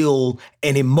feel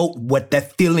and emote what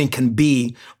that feeling can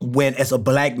be when, as a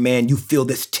black man, you feel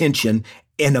this tension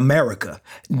in America.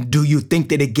 Do you think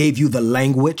that it gave you the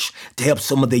language to help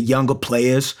some of the younger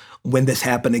players when this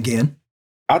happened again?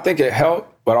 I think it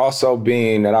helped, but also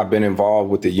being that I've been involved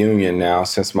with the union now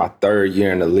since my third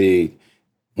year in the league,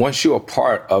 once you're a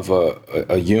part of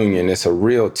a union, it's a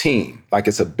real team. Like,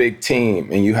 it's a big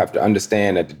team, and you have to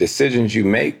understand that the decisions you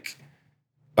make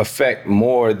affect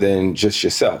more than just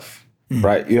yourself,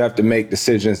 right? You have to make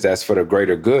decisions that's for the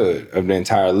greater good of the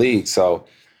entire league. So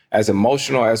as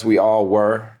emotional as we all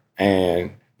were,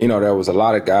 and, there was a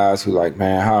lot of guys who like,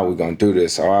 man, how are we going to do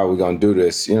this? Or how are we going to do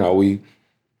this? We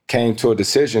came to a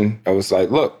decision that was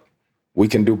like, look, we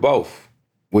can do both.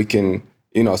 We can,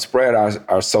 spread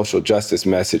our social justice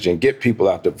message and get people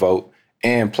out to vote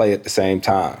and play at the same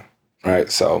time,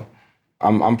 right? So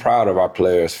I'm proud of our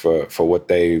players for what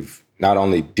they've not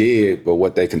only did, but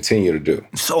what they continue to do.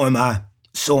 So am I.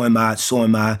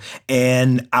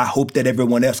 And I hope that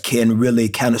everyone else can really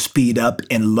kind of speed up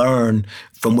and learn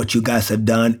from what you guys have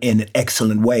done in an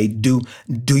excellent way. Do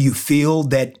you feel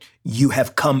that you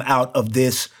have come out of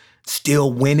this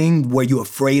still winning? Were you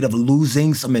afraid of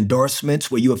losing some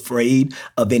endorsements? Were you afraid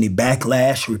of any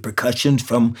backlash, repercussions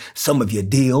from some of your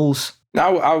deals?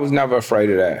 No, I was never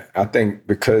afraid of that. I think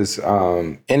because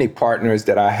any partners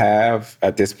that I have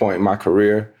at this point in my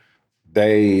career,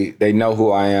 they know who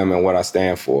I am and what I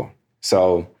stand for.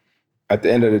 So at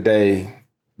the end of the day,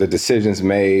 the decisions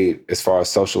made as far as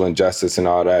social injustice and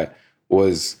all that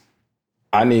was,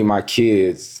 I need my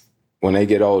kids, when they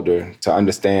get older, to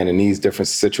understand in these different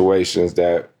situations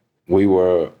that we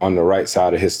were on the right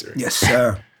side of history. Yes,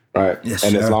 sir. Right? Yes,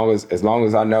 and sir. as long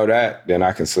as I know that, then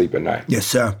I can sleep at night. Yes,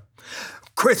 sir.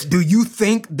 Chris, do you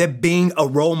think that being a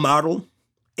role model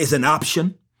is an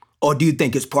option, or do you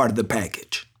think it's part of the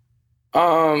package?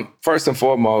 First and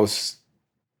foremost,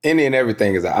 any and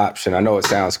everything is an option. I know it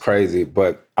sounds crazy,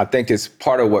 but I think it's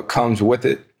part of what comes with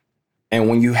it. And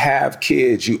when you have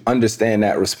kids, you understand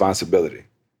that responsibility,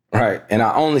 right? And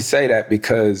I only say that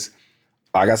because,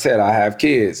 like I said, I have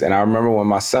kids. And I remember when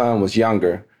my son was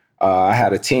younger, I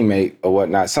had a teammate or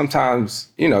whatnot. Sometimes,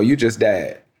 you just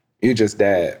dad.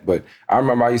 But I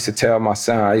remember I used to tell my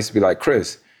son, I used to be like,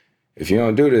 Chris, if you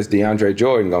don't do this, DeAndre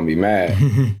Jordan gonna be mad.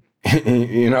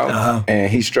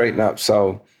 And he straightened up.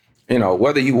 So,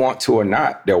 whether you want to or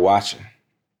not, they're watching.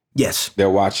 Yes. They're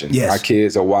watching. Yes. Our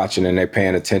kids are watching and they're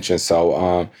paying attention.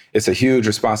 So it's a huge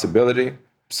responsibility.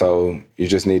 So you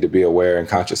just need to be aware and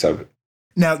conscious of it.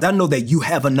 Now, I know that you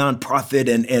have a nonprofit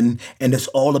and it's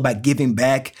all about giving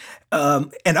back.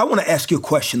 And I want to ask you a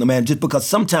question, man, just because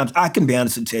sometimes I can be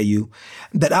honest and tell you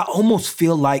that I almost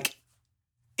feel like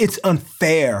it's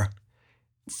unfair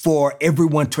for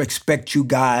everyone to expect you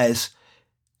guys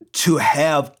to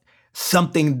have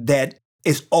something that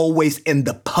is always in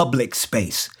the public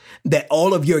space. that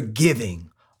all of your giving,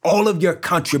 all of your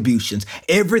contributions,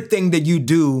 everything that you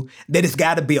do, that it's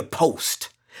got to be a post,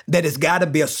 that it's got to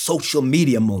be a social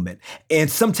media moment. And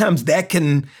sometimes that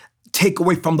can take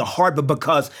away from the heart, but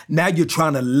because now you're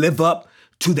trying to live up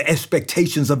to the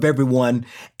expectations of everyone.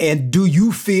 And do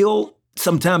you feel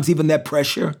sometimes even that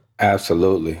pressure?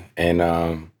 Absolutely. And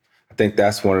I think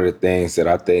that's one of the things that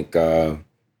I think,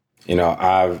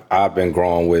 I've been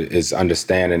growing with is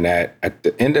understanding that at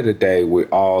the end of the day, we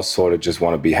all sort of just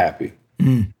want to be happy.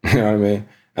 You know what I mean?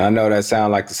 And I know that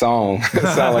sounds like a song,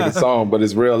 but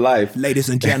it's real life. Ladies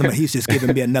and gentlemen, he's just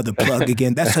giving me another plug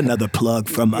again. That's another plug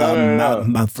from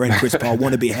my friend Chris Paul,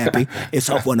 Wanna Be Happy. It's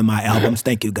off one of my albums.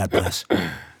 Thank you. God bless.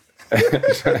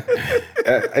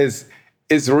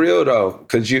 It's real, though,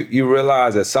 because you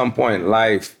realize at some point in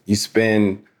life, you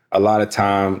spend a lot of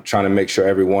time trying to make sure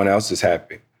everyone else is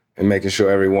happy and making sure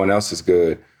everyone else is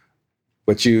good.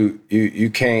 But you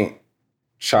can't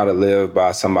try to live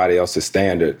by somebody else's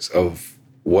standards of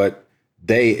what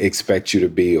they expect you to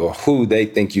be or who they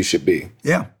think you should be.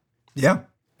 Yeah.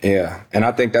 And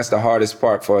I think that's the hardest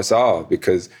part for us all,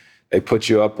 because they put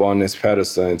you up on this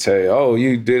pedestal and tell you, oh,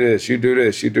 you do this, you do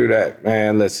this, you do that.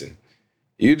 Man, listen,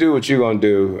 you do what you're going to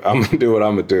do. I'm going to do what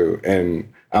I'm going to do,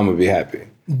 and I'm going to be happy.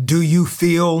 Do you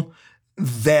feel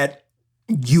that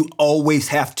you always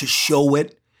have to show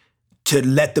it to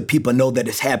let the people know that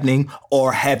it's happening,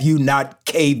 or have you not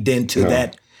caved into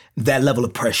that level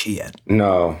of pressure yet?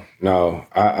 No.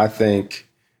 I think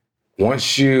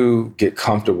once you get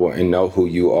comfortable and know who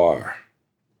you are,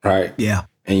 right? Yeah.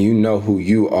 And you know who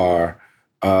you are,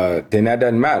 then that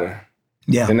doesn't matter.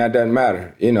 Yeah. Then that doesn't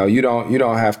matter. You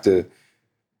don't have to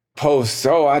post,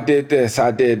 oh, I did this,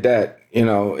 I did that.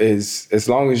 Is as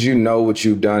long as you know what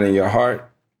you've done in your heart,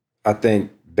 I think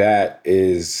that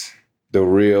is the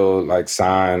real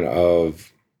sign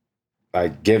of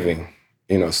giving,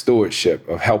 stewardship,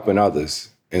 of helping others.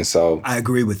 And so I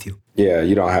agree with you. Yeah,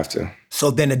 you don't have to.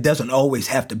 So then it doesn't always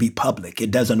have to be public.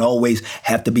 It doesn't always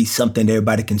have to be something that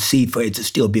everybody can see for it to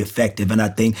still be effective. And I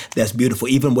think that's beautiful.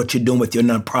 Even what you're doing with your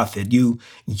nonprofit,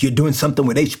 you're doing something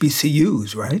with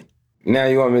HBCUs, right? Now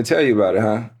you want me to tell you about it,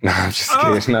 huh? No, I'm just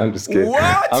kidding. No, I'm just kidding.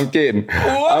 What? I'm kidding.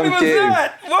 What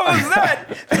was that?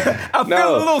 I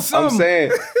feel a little something. I'm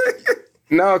saying,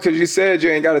 no, because you said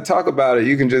you ain't got to talk about it.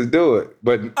 You can just do it.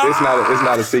 But it's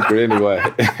not a secret anyway.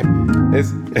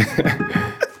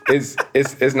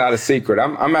 It's not a secret.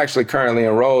 I'm actually currently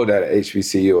enrolled at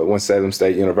HBCU at Winston-Salem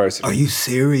State University. Are you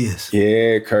serious?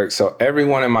 Yeah, Kirk. So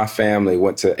everyone in my family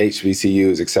went to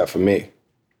HBCUs except for me.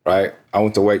 Right? I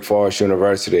went to Wake Forest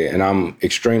University, and I'm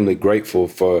extremely grateful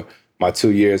for my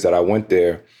 2 years that I went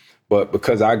there. But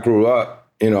because I grew up,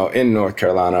 in North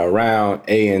Carolina, around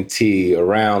A&T,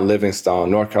 around Livingstone,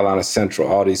 North Carolina Central,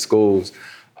 all these schools,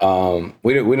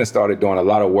 we done started doing a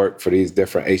lot of work for these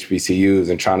different HBCUs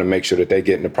and trying to make sure that they're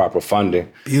getting the proper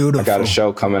funding. Beautiful. I got a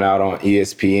show coming out on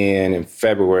ESPN in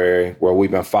February where we've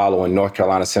been following North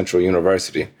Carolina Central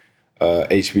University,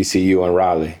 HBCU in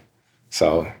Raleigh.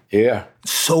 So, yeah.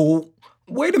 So,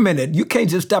 wait a minute. You can't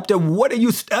just stop there. What are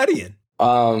you studying?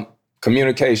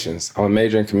 Communications. I'm a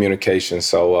major in communications.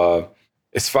 So,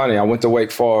 it's funny. I went to Wake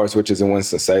Forest, which is in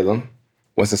Winston-Salem.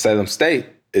 Winston-Salem State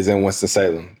is in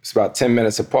Winston-Salem. It's about 10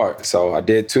 minutes apart. So, I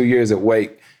did 2 years at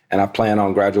Wake, and I plan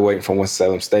on graduating from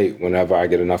Winston-Salem State whenever I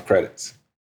get enough credits.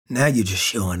 Now you're just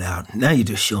showing out.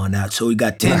 So we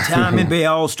got 10-time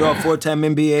NBA All-Star, 4-time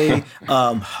NBA,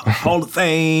 Hall of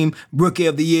Fame, Rookie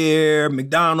of the Year,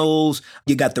 McDonald's.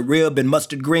 You got the rib and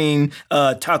mustard green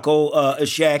taco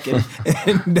shack, and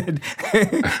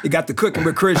you got the Cooking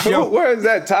with Chris show. Where is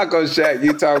that taco shack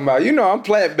you talking about? I'm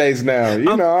plant-based now. I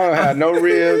don't have no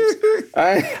ribs.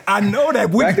 I know that.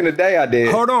 Back in the day, I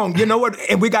did. Hold on. You know what?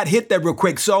 And we got hit that real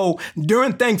quick. So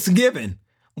during Thanksgiving,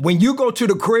 when you go to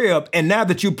the crib, and now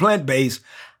that you plant-based,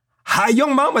 how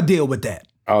young mama deal with that?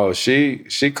 Oh, she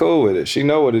cool with it. She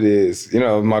know what it is.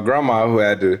 My grandma who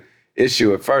had the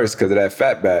issue at first because of that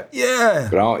fat back. Yeah.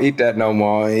 But I don't eat that no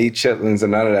more. I don't eat chitlins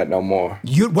and none of that no more.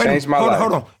 Changed my life.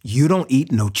 Hold on. You don't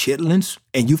eat no chitlins,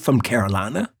 and you from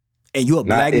Carolina, and you a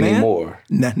black man?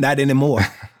 Not anymore.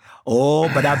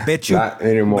 Oh, but I bet you. Not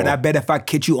anymore. But I bet if I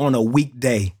catch you on a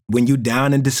weekday when you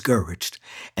down and discouraged,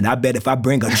 and I bet if I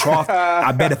bring a trough, of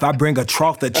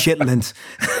chitlins.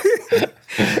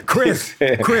 Chris.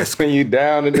 When you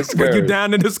down and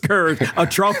discouraged. A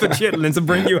trough of chitlins will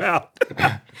bring you out.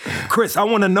 Chris, I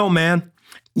want to know, man.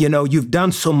 You've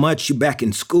done so much. You back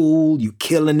in school. You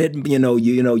killing it.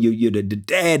 You're the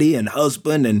daddy and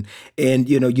husband, and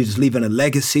you're just leaving a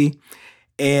legacy,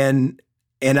 and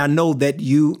I know that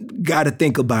you got to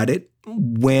think about it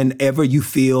whenever you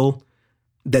feel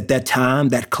that time,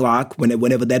 that clock,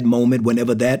 whenever that moment,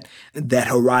 whenever that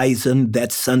horizon,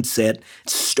 that sunset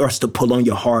starts to pull on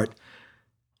your heart,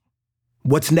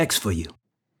 what's next for you?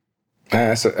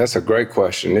 Man, that's a great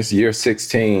question. It's year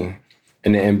 16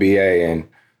 in the NBA,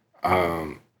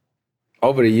 and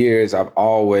over the years, I've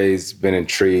always been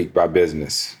intrigued by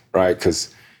business, right?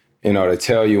 Because, they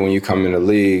tell you when you come in the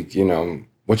league,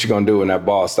 what you gonna do when that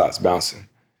ball stops bouncing?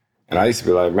 And I used to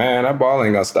be like, man, that ball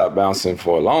ain't gonna stop bouncing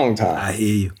for a long time. I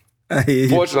hear you.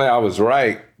 Fortunately, I was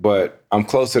right, but I'm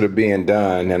closer to being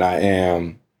done than I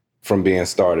am from being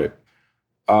started.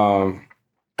 I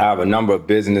have a number of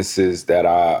businesses that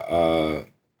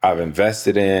I've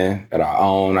invested in, that I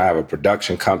own. I have a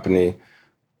production company.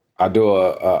 I do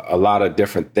a lot of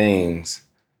different things,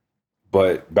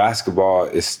 but basketball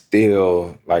is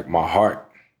still like my heart.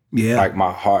 Yeah. Like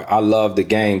my heart. I love the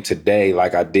game today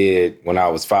like I did when I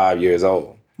was 5 years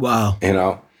old. Wow.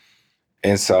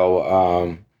 And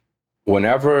so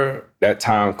whenever that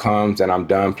time comes and I'm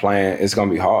done playing, it's going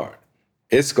to be hard.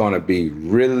 It's going to be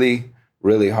really,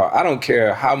 really hard. I don't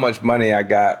care how much money I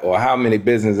got or how many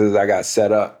businesses I got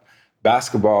set up.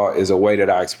 Basketball is a way that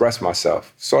I express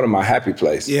myself, sort of my happy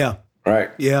place. Yeah.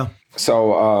 Right? Yeah.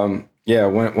 So,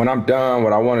 when I'm done,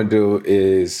 what I want to do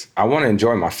is I want to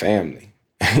enjoy my family.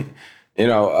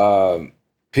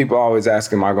 People always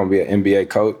ask, am I going to be an NBA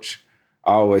coach?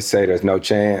 I always say there's no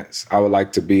chance. I would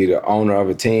like to be the owner of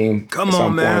a team. Come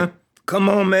on,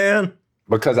 man.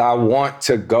 Because I want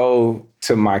to go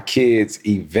to my kids'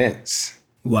 events.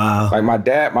 Wow. Like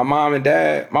my mom and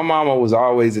dad, my mama was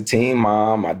always a team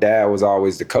mom. My dad was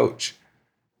always the coach.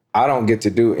 I don't get to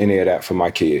do any of that for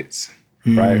my kids,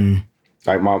 right?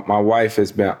 Like my wife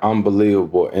has been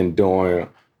unbelievable in doing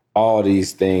all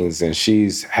these things, and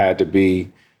she's had to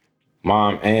be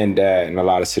mom and dad in a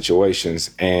lot of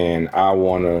situations, and I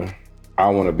wanna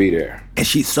be there. And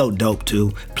she's so dope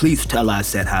too. Please tell her I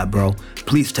said hi, bro.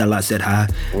 Please tell her I said hi.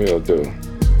 Will do.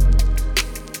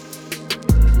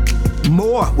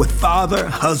 More with father,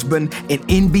 husband, and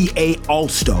NBA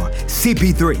All-Star,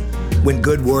 CP3, when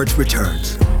Good Words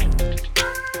returns.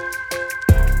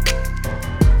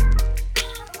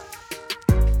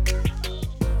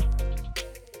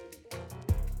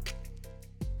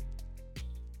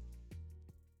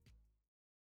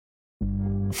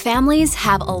 Families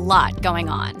have a lot going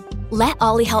on. Let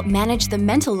Ollie help manage the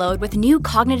mental load with new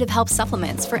cognitive help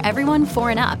supplements for everyone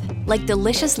 4 and up, like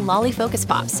delicious Lolly Focus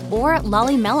Pops or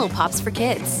Lolly Mellow Pops for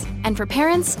kids. And for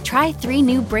parents, try 3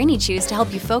 new Brainy Chews to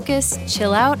help you focus,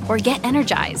 chill out, or get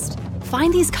energized.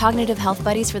 Find these cognitive health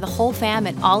buddies for the whole fam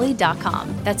at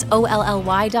ollie.com. That's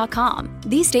OLLY.com.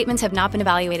 These statements have not been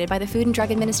evaluated by the Food and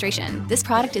Drug Administration. This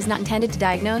product is not intended to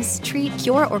diagnose, treat,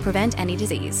 cure, or prevent any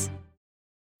disease.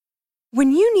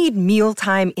 When you need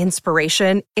mealtime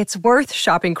inspiration, it's worth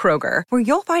shopping Kroger, where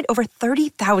you'll find over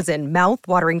 30,000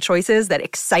 mouth-watering choices that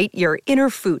excite your inner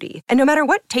foodie. And no matter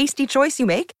what tasty choice you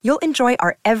make, you'll enjoy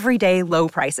our everyday low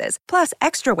prices, plus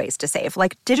extra ways to save,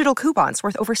 like digital coupons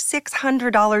worth over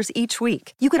 $600 each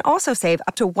week. You can also save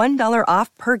up to $1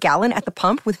 off per gallon at the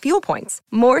pump with fuel points.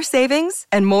 More savings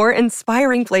and more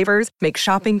inspiring flavors make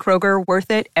shopping Kroger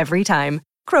worth it every time.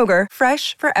 Kroger,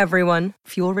 fresh for everyone.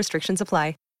 Fuel restrictions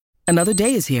apply. Another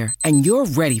day is here, and you're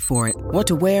ready for it. What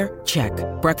to wear? Check.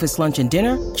 Breakfast, lunch, and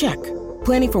dinner? Check.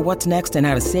 Planning for what's next and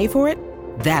how to save for it?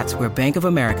 That's where Bank of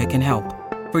America can help.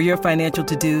 For your financial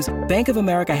to-dos, Bank of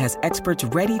America has experts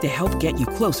ready to help get you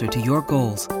closer to your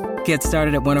goals. Get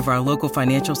started at one of our local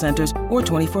financial centers or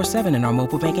 24/7 in our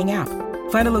mobile banking app.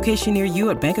 Find a location near you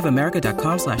at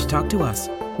bankofamerica.com/talktous.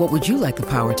 What would you like the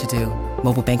power to do?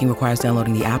 Mobile banking requires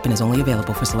downloading the app and is only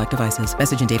available for select devices.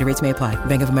 Message and data rates may apply.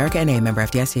 Bank of America NA, member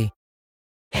FDIC.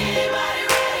 Anybody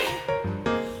ready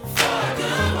for a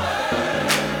good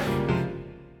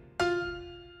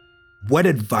word? What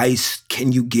advice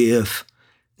can you give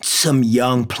some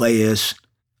young players?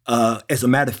 As a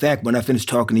matter of fact, when I finish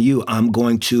talking to you, I'm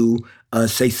going to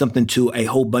say something to a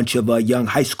whole bunch of young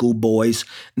high school boys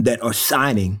that are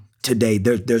signing today.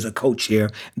 There's a coach here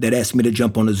that asked me to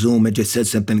jump on a Zoom and just said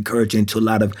something encouraging to a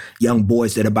lot of young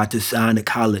boys that are about to sign to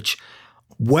college.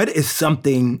 What is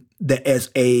something that, as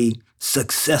a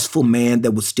successful man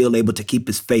that was still able to keep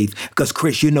his faith, because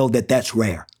Chris, you know that's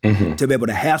rare. Mm-hmm. To be able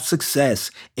to have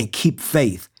success and keep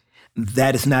faith,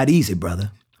 that is not easy,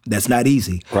 brother. That's not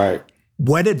easy. Right.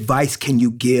 What advice can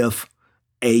you give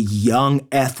a young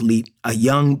athlete, a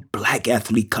young black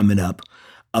athlete coming up,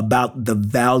 about the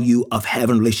value of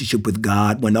having a relationship with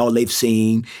God when all they've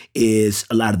seen is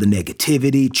a lot of the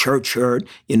negativity, church hurt?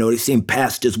 They've seen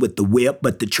pastors with the whip,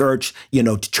 but the church,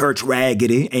 church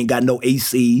raggedy, ain't got no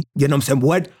AC. You know what I'm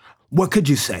saying? What could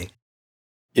you say?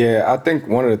 Yeah, I think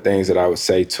one of the things that I would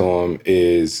say to him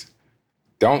is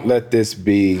don't let this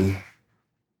be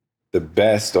the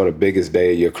best or the biggest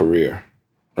day of your career,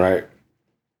 right?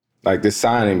 Like this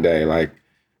signing day, like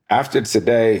after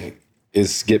today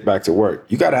is get back to work.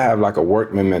 You got to have like a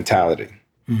workman mentality.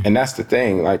 And that's the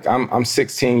thing. Like I'm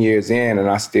 16 years in and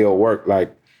I still work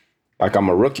like I'm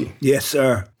a rookie. Yes,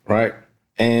 sir. Right?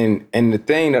 And the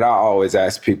thing that I always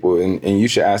ask people, and you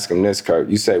should ask them this, Kurt,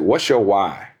 you say, what's your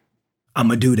why? I'm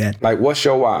going to do that. Like, what's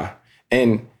your why?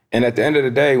 And at the end of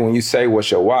the day, when you say,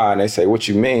 what's your why? And they say, what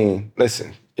you mean?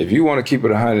 Listen, if you want to keep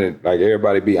it 100, like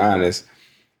everybody be honest,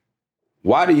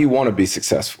 why do you want to be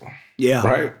successful? Yeah.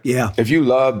 Right? Yeah. If you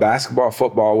love basketball,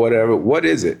 football, whatever, what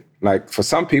is it? Like for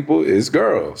some people, it's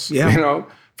girls. Yeah. You know?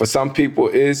 For some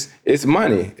people, it's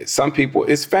money. Some people,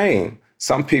 it's fame.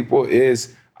 Some people,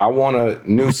 is I want a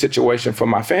new situation for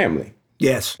my family.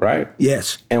 Yes. Right?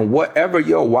 Yes. And whatever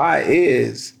your why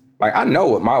is, like I know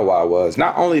what my why was.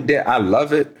 Not only did I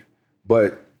love it,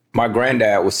 but my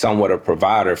granddad was somewhat a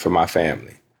provider for my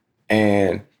family.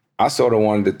 And I sort of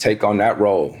wanted to take on that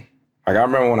role. Like I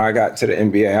remember when I got to the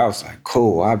NBA, I was like,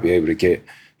 cool, I'll be able to get,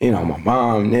 my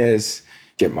mom this,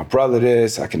 get my brother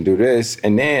this, I can do this.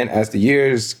 And then as the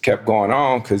years kept going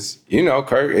on, because,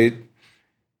 Kurt,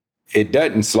 it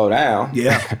doesn't slow down.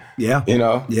 Yeah, yeah.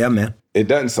 Yeah, man. It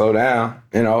doesn't slow down,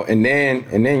 and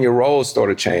then your roles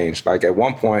sort of change. Like at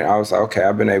one point I was like, okay,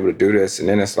 I've been able to do this. And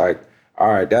then it's like, all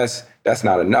right, that's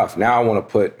not enough. Now I want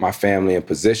to put my family in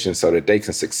position so that they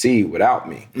can succeed without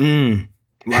me.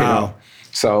 Wow.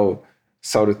 So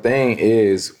the thing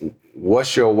is,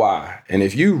 what's your why? And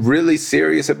if you really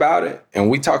serious about it, and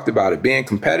we talked about it being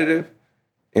competitive,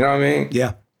 you know what I mean?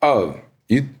 Yeah.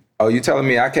 You telling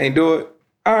me I can't do it?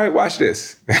 All right, watch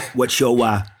this. What's your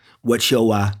why? What's your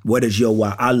why? What is your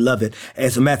why? I love it.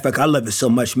 As a matter of fact, I love it so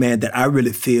much, man, that I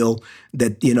really feel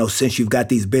that, since you've got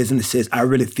these businesses, I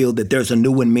really feel that there's a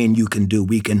new one, man, you can do.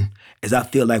 I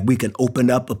feel like we can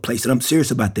open up a place, and I'm serious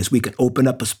about this. We can open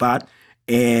up a spot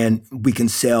and we can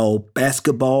sell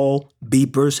basketball,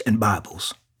 beepers, and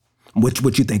Bibles.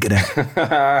 What you think of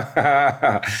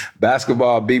that?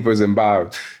 Basketball, beepers, and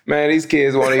Bibles. Man, these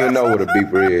kids won't even know what a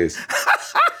beeper is.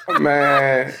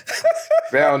 Man,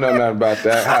 they don't know nothing about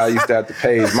that. How I used to have to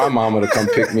page my mama to come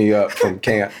pick me up from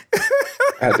camp.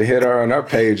 I had to hit her on her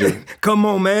pager. Come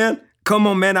on, man.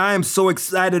 I am so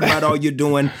excited about all you're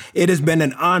doing. It has been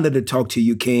an honor to talk to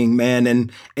you, King, man,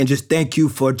 and just thank you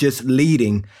for just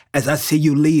leading as I see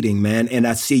you leading, man, and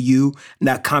I see you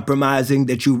not compromising,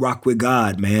 that you rock with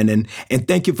God, man, and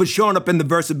thank you for showing up in the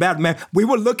Versus Battle, man. We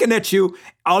were looking at you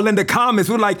all in the comments.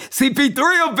 We're like,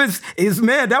 CP3 of his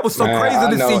man, that was so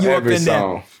crazy to see you up in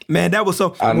there. Man, that was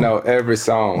so... I know every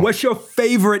song. What's your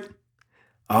favorite...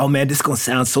 Oh, man, this is going to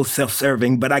sound so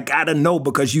self-serving, but I got to know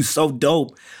because you so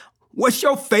dope. What's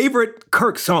your favorite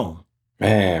Kirk song?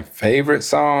 Man, favorite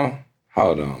song?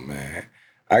 Hold on, man.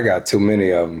 I got too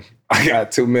many of them. I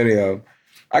got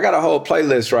a whole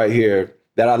playlist right here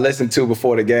that I listen to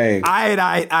before the game. All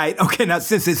right. Okay, now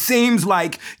since it seems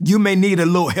like you may need a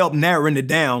little help narrowing it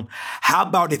down, how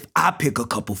about if I pick a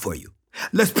couple for you?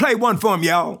 Let's play one for him,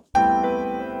 y'all.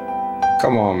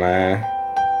 Come on, man.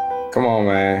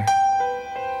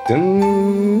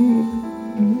 Dun.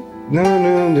 Dun,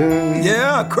 dun, dun.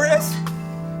 Yeah, Chris.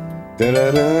 Dun,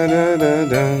 dun, dun, dun, dun,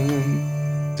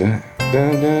 dun,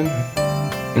 dun, dun.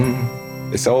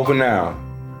 It's over now.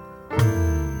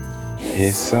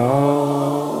 It's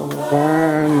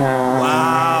over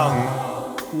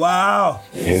now. Wow.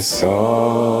 It's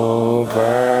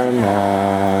over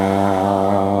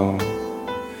now.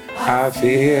 I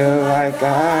feel like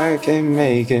I can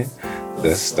make it.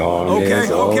 The storm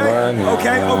is over now.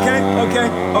 Okay.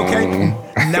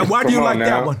 Now, why do you like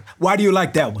that one? Why do you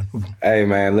like that one? Hey,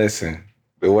 man, listen.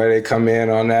 The way they come in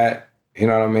on that, you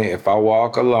know what I mean? If I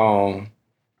walk alone,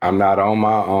 I'm not on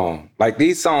my own. Like,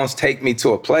 these songs take me to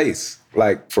a place,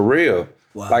 like, for real.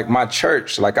 Wow. Like, my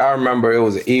church. Like, I remember it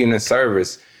was an evening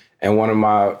service, and one of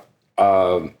my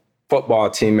football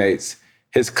teammates,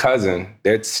 his cousin,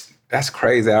 that's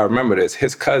crazy. I remember this.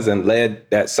 His cousin led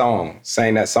that song,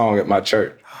 sang that song at my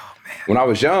church. Oh, man. When I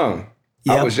was young.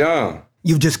 Yep. I was young.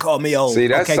 You just called me old. See,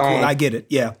 that okay, song, cool. I get it.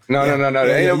 Yeah. No. Ain't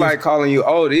nobody calling you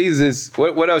old. These is,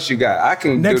 what else you got? I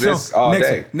can do this all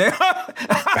day. Next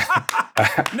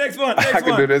one. I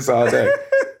can do this all day.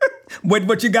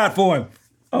 What you got for him?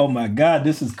 Oh, my God.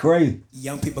 This is crazy.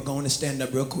 Young people going to stand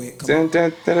up real quick. Come on.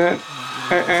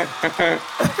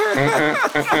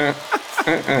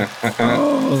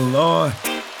 Oh, Lord.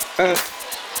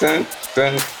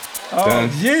 Oh,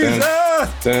 Jesus.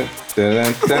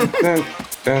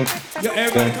 Yo,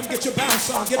 everybody come get your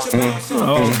bounce on.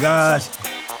 Oh, gosh.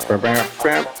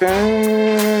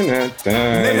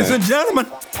 Ladies and gentlemen,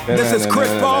 this is Chris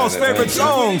Paul's favorite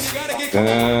songs.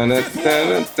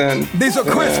 These are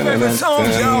Chris' favorite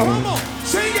songs, y'all. Come on,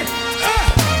 sing it.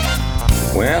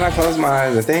 When I close my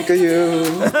eyes, I think of you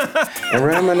and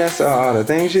reminisce of all the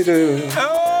things you do.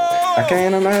 I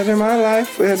can't imagine my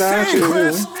life without you.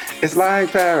 Chris. It's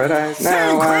like paradise.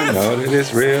 Now I know that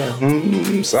it's real.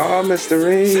 It's all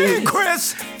mystery. Sing,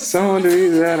 Chris. So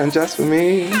unusual that and just for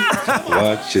me.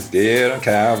 What you did on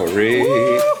Calvary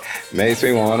makes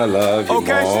me want to love you more.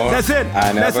 That's it.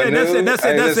 I never knew. That's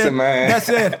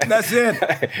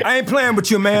it. I ain't playing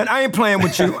with you, man. I ain't playing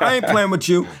with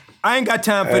you. I ain't got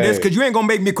time for this because you ain't gonna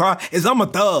make me cry. I'm a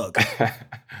thug.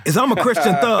 I'm a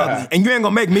Christian thug, and you ain't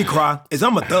gonna make me cry.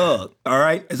 I'm a thug, all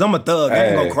right? I'm a thug. I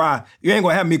ain't gonna cry. You ain't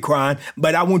gonna have me crying,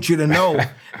 but I want you to know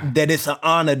that it's an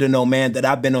honor to know, man, that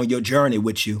I've been on your journey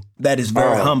with you. That is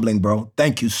very humbling, bro.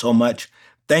 Thank you so much.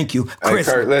 Thank you. Chris.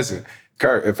 Hey, Kurt, listen.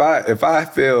 Kurt, if I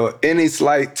feel any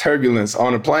slight turbulence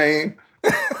on a plane,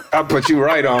 I'll put you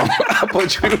right on.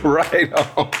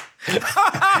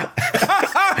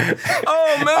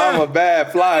 Oh, man. I'm a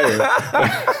bad flyer.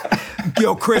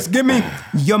 Yo, Chris, give me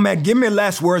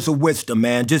last words of wisdom,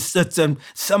 man. Just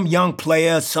some young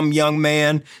player, some young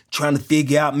man trying to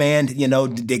figure out, man,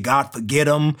 did God forget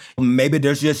him? Maybe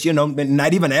there's just,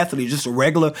 not even an athlete, just a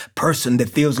regular person that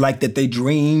feels like that their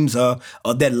dreams or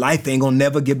that life ain't gonna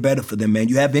never get better for them, man.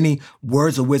 You have any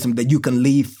words of wisdom that you can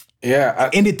leave?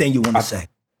 Yeah. Anything you want to say?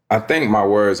 I think my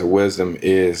words of wisdom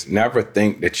is never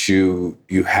think that you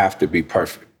have to be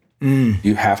perfect.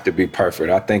 You have to be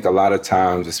perfect. I think a lot of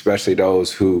times, especially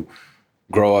those who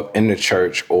grow up in the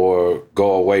church or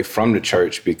go away from the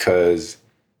church because,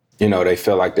 they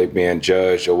feel like they're being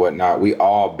judged or whatnot, we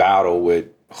all battle with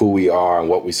who we are and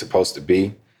what we're supposed to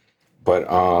be. But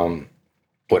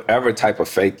whatever type of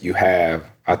faith you have,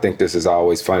 I think this is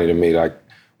always funny to me. Like,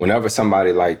 whenever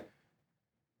somebody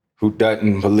who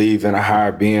doesn't believe in a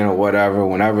higher being or whatever,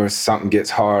 whenever something gets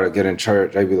hard to get in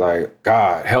church, they be like,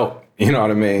 God, help. You know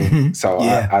what I mean? Mm-hmm. So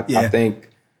I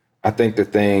think the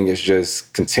thing is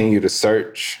just continue to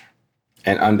search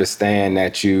and understand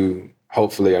that you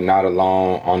hopefully are not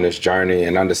alone on this journey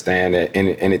and understand that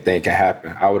anything can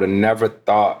happen. I would have never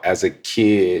thought as a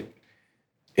kid,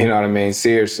 you know what I mean?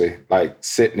 Seriously, like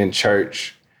sitting in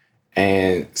church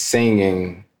and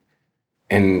singing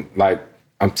and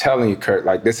I'm telling you,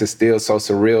 Kurt, this is still so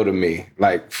surreal to me.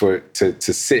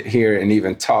 To sit here and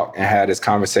even talk and have this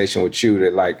conversation with you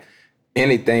that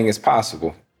anything is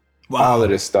possible. Wow. All of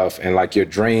this stuff and your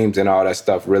dreams and all that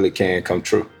stuff really can come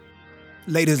true.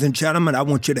 Ladies and gentlemen, I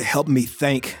want you to help me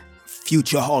thank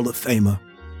future Hall of Famer,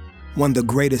 one of the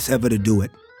greatest ever to do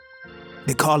it.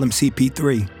 They call him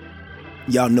CP3.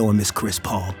 Y'all know him as Chris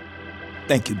Paul.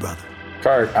 Thank you, brother.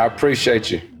 Kurt, I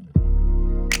appreciate you.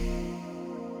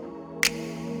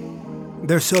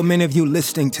 There's so many of you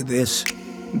listening to this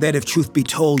that if truth be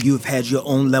told, you've had your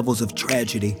own levels of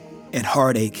tragedy and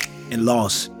heartache and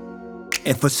loss.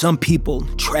 And for some people,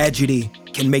 tragedy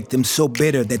can make them so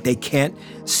bitter that they can't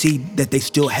see that they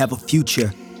still have a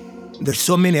future. There's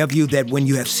so many of you that when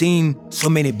you have seen so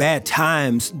many bad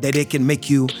times that it can make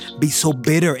you be so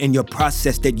bitter in your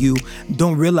process that you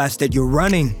don't realize that you're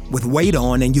running with weight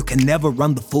on and you can never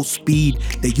run the full speed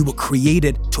that you were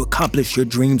created to accomplish your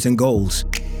dreams and goals.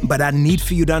 But I need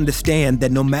for you to understand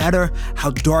that no matter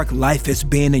how dark life has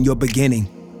been in your beginning,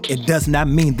 it does not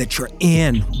mean that your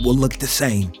end will look the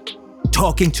same.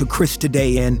 Talking to Chris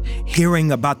today and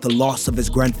hearing about the loss of his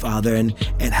grandfather and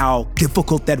how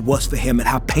difficult that was for him and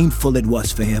how painful it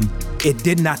was for him, it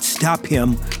did not stop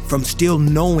him from still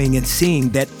knowing and seeing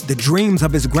that the dreams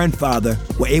of his grandfather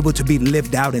were able to be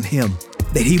lived out in him,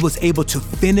 that he was able to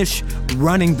finish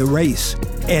running the race.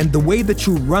 And the way that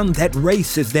you run that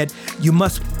race is that you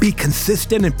must be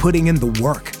consistent in putting in the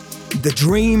work. The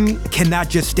dream cannot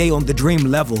just stay on the dream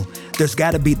level. There's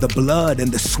got to be the blood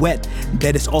and the sweat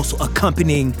that is also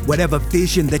accompanying whatever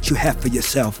vision that you have for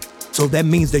yourself. So that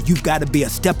means that you've got to be a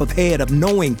step ahead of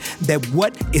knowing that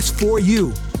what is for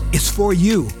you is for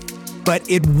you. But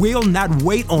it will not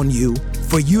wait on you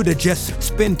for you to just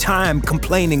spend time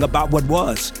complaining about what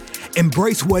was.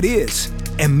 Embrace what is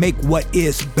and make what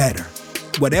is better.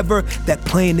 Whatever that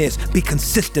plan is, be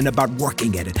consistent about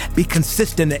working at it. Be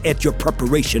consistent at your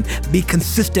preparation. Be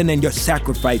consistent in your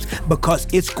sacrifice because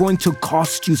it's going to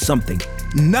cost you something.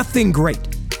 Nothing great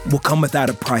will come without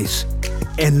a price.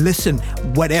 And listen,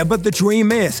 whatever the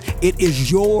dream is, it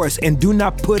is yours, and do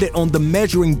not put it on the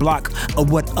measuring block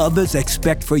of what others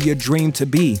expect for your dream to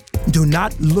be. Do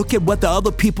not look at what the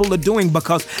other people are doing,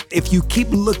 because if you keep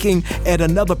looking at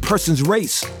another person's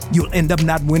race, you'll end up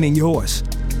not winning yours.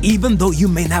 Even though you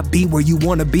may not be where you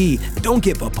want to be, don't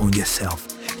give up on yourself.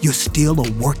 You're still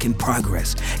a work in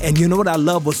progress. And you know what I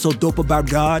love what's so dope about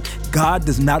God? God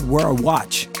does not wear a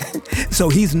watch. So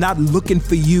he's not looking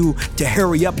for you to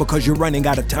hurry up because you're running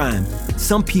out of time.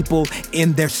 Some people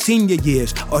in their senior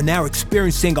years are now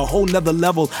experiencing a whole nother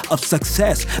level of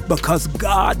success because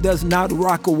God does not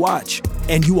rock a watch.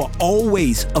 And you are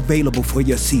always available for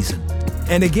your season.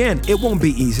 And again, it won't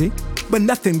be easy, but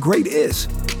nothing great is.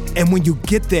 And when you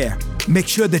get there, make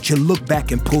sure that you look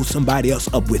back and pull somebody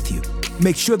else up with you.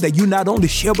 Make sure that you not only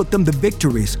share with them the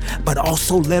victories, but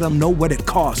also let them know what it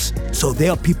costs so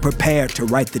they'll be prepared to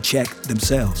write the check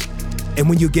themselves. And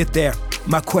when you get there,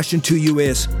 my question to you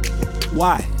is,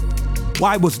 why?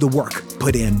 Why was the work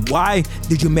put in? Why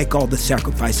did you make all the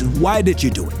sacrifices? Why did you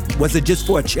do it? Was it just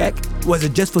for a check? Was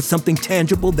it just for something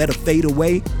tangible that'll fade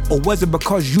away? Or was it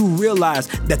because you realized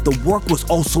that the work was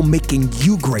also making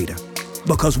you greater?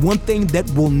 Because one thing that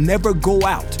will never go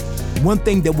out, one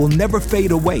thing that will never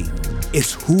fade away,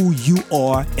 is who you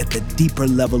are at the deeper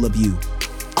level of you.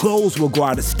 Clothes will go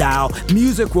out of style,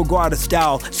 music will go out of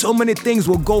style, so many things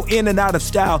will go in and out of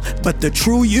style, but the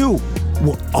true you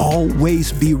will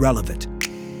always be relevant.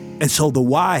 And so the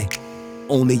why,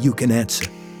 only you can answer.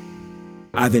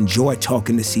 I've enjoyed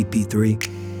talking to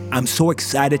CP3. I'm so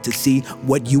excited to see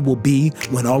what you will be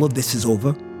when all of this is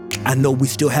over. I know we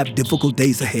still have difficult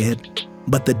days ahead,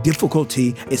 but the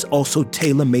difficulty is also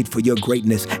tailor-made for your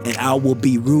greatness, and I will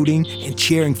be rooting and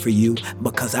cheering for you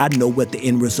because I know what the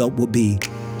end result will be.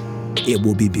 It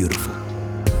will be beautiful.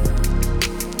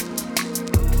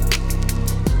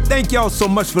 Thank y'all so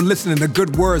much for listening to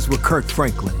Good Words with Kirk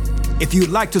Franklin. If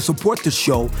you'd like to support the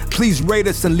show, please rate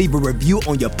us and leave a review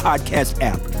on your podcast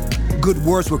app. Good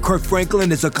Words with Kirk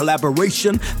Franklin is a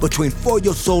collaboration between For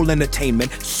Your Soul Entertainment,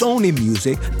 Sony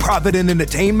Music, Provident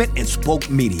Entertainment, and Spoke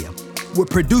Media. We're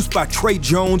produced by Trey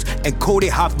Jones and Cody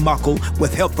Hofmuckel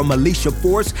with help from Alicia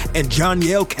Force and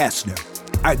Joniel Kastner.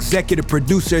 Our executive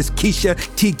producer is Keisha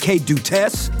T.K.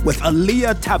 Dutes with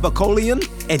Aaliyah Tabakolian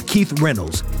and Keith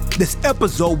Reynolds. This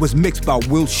episode was mixed by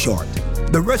Will Short.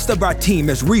 The rest of our team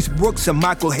is Reese Brooks and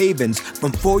Michael Havens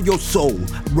from For Your Soul,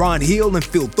 Ron Hill and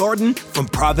Phil Thornton from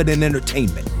Provident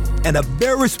Entertainment. And a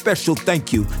very special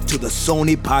thank you to the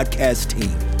Sony Podcast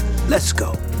team. Let's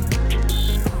go.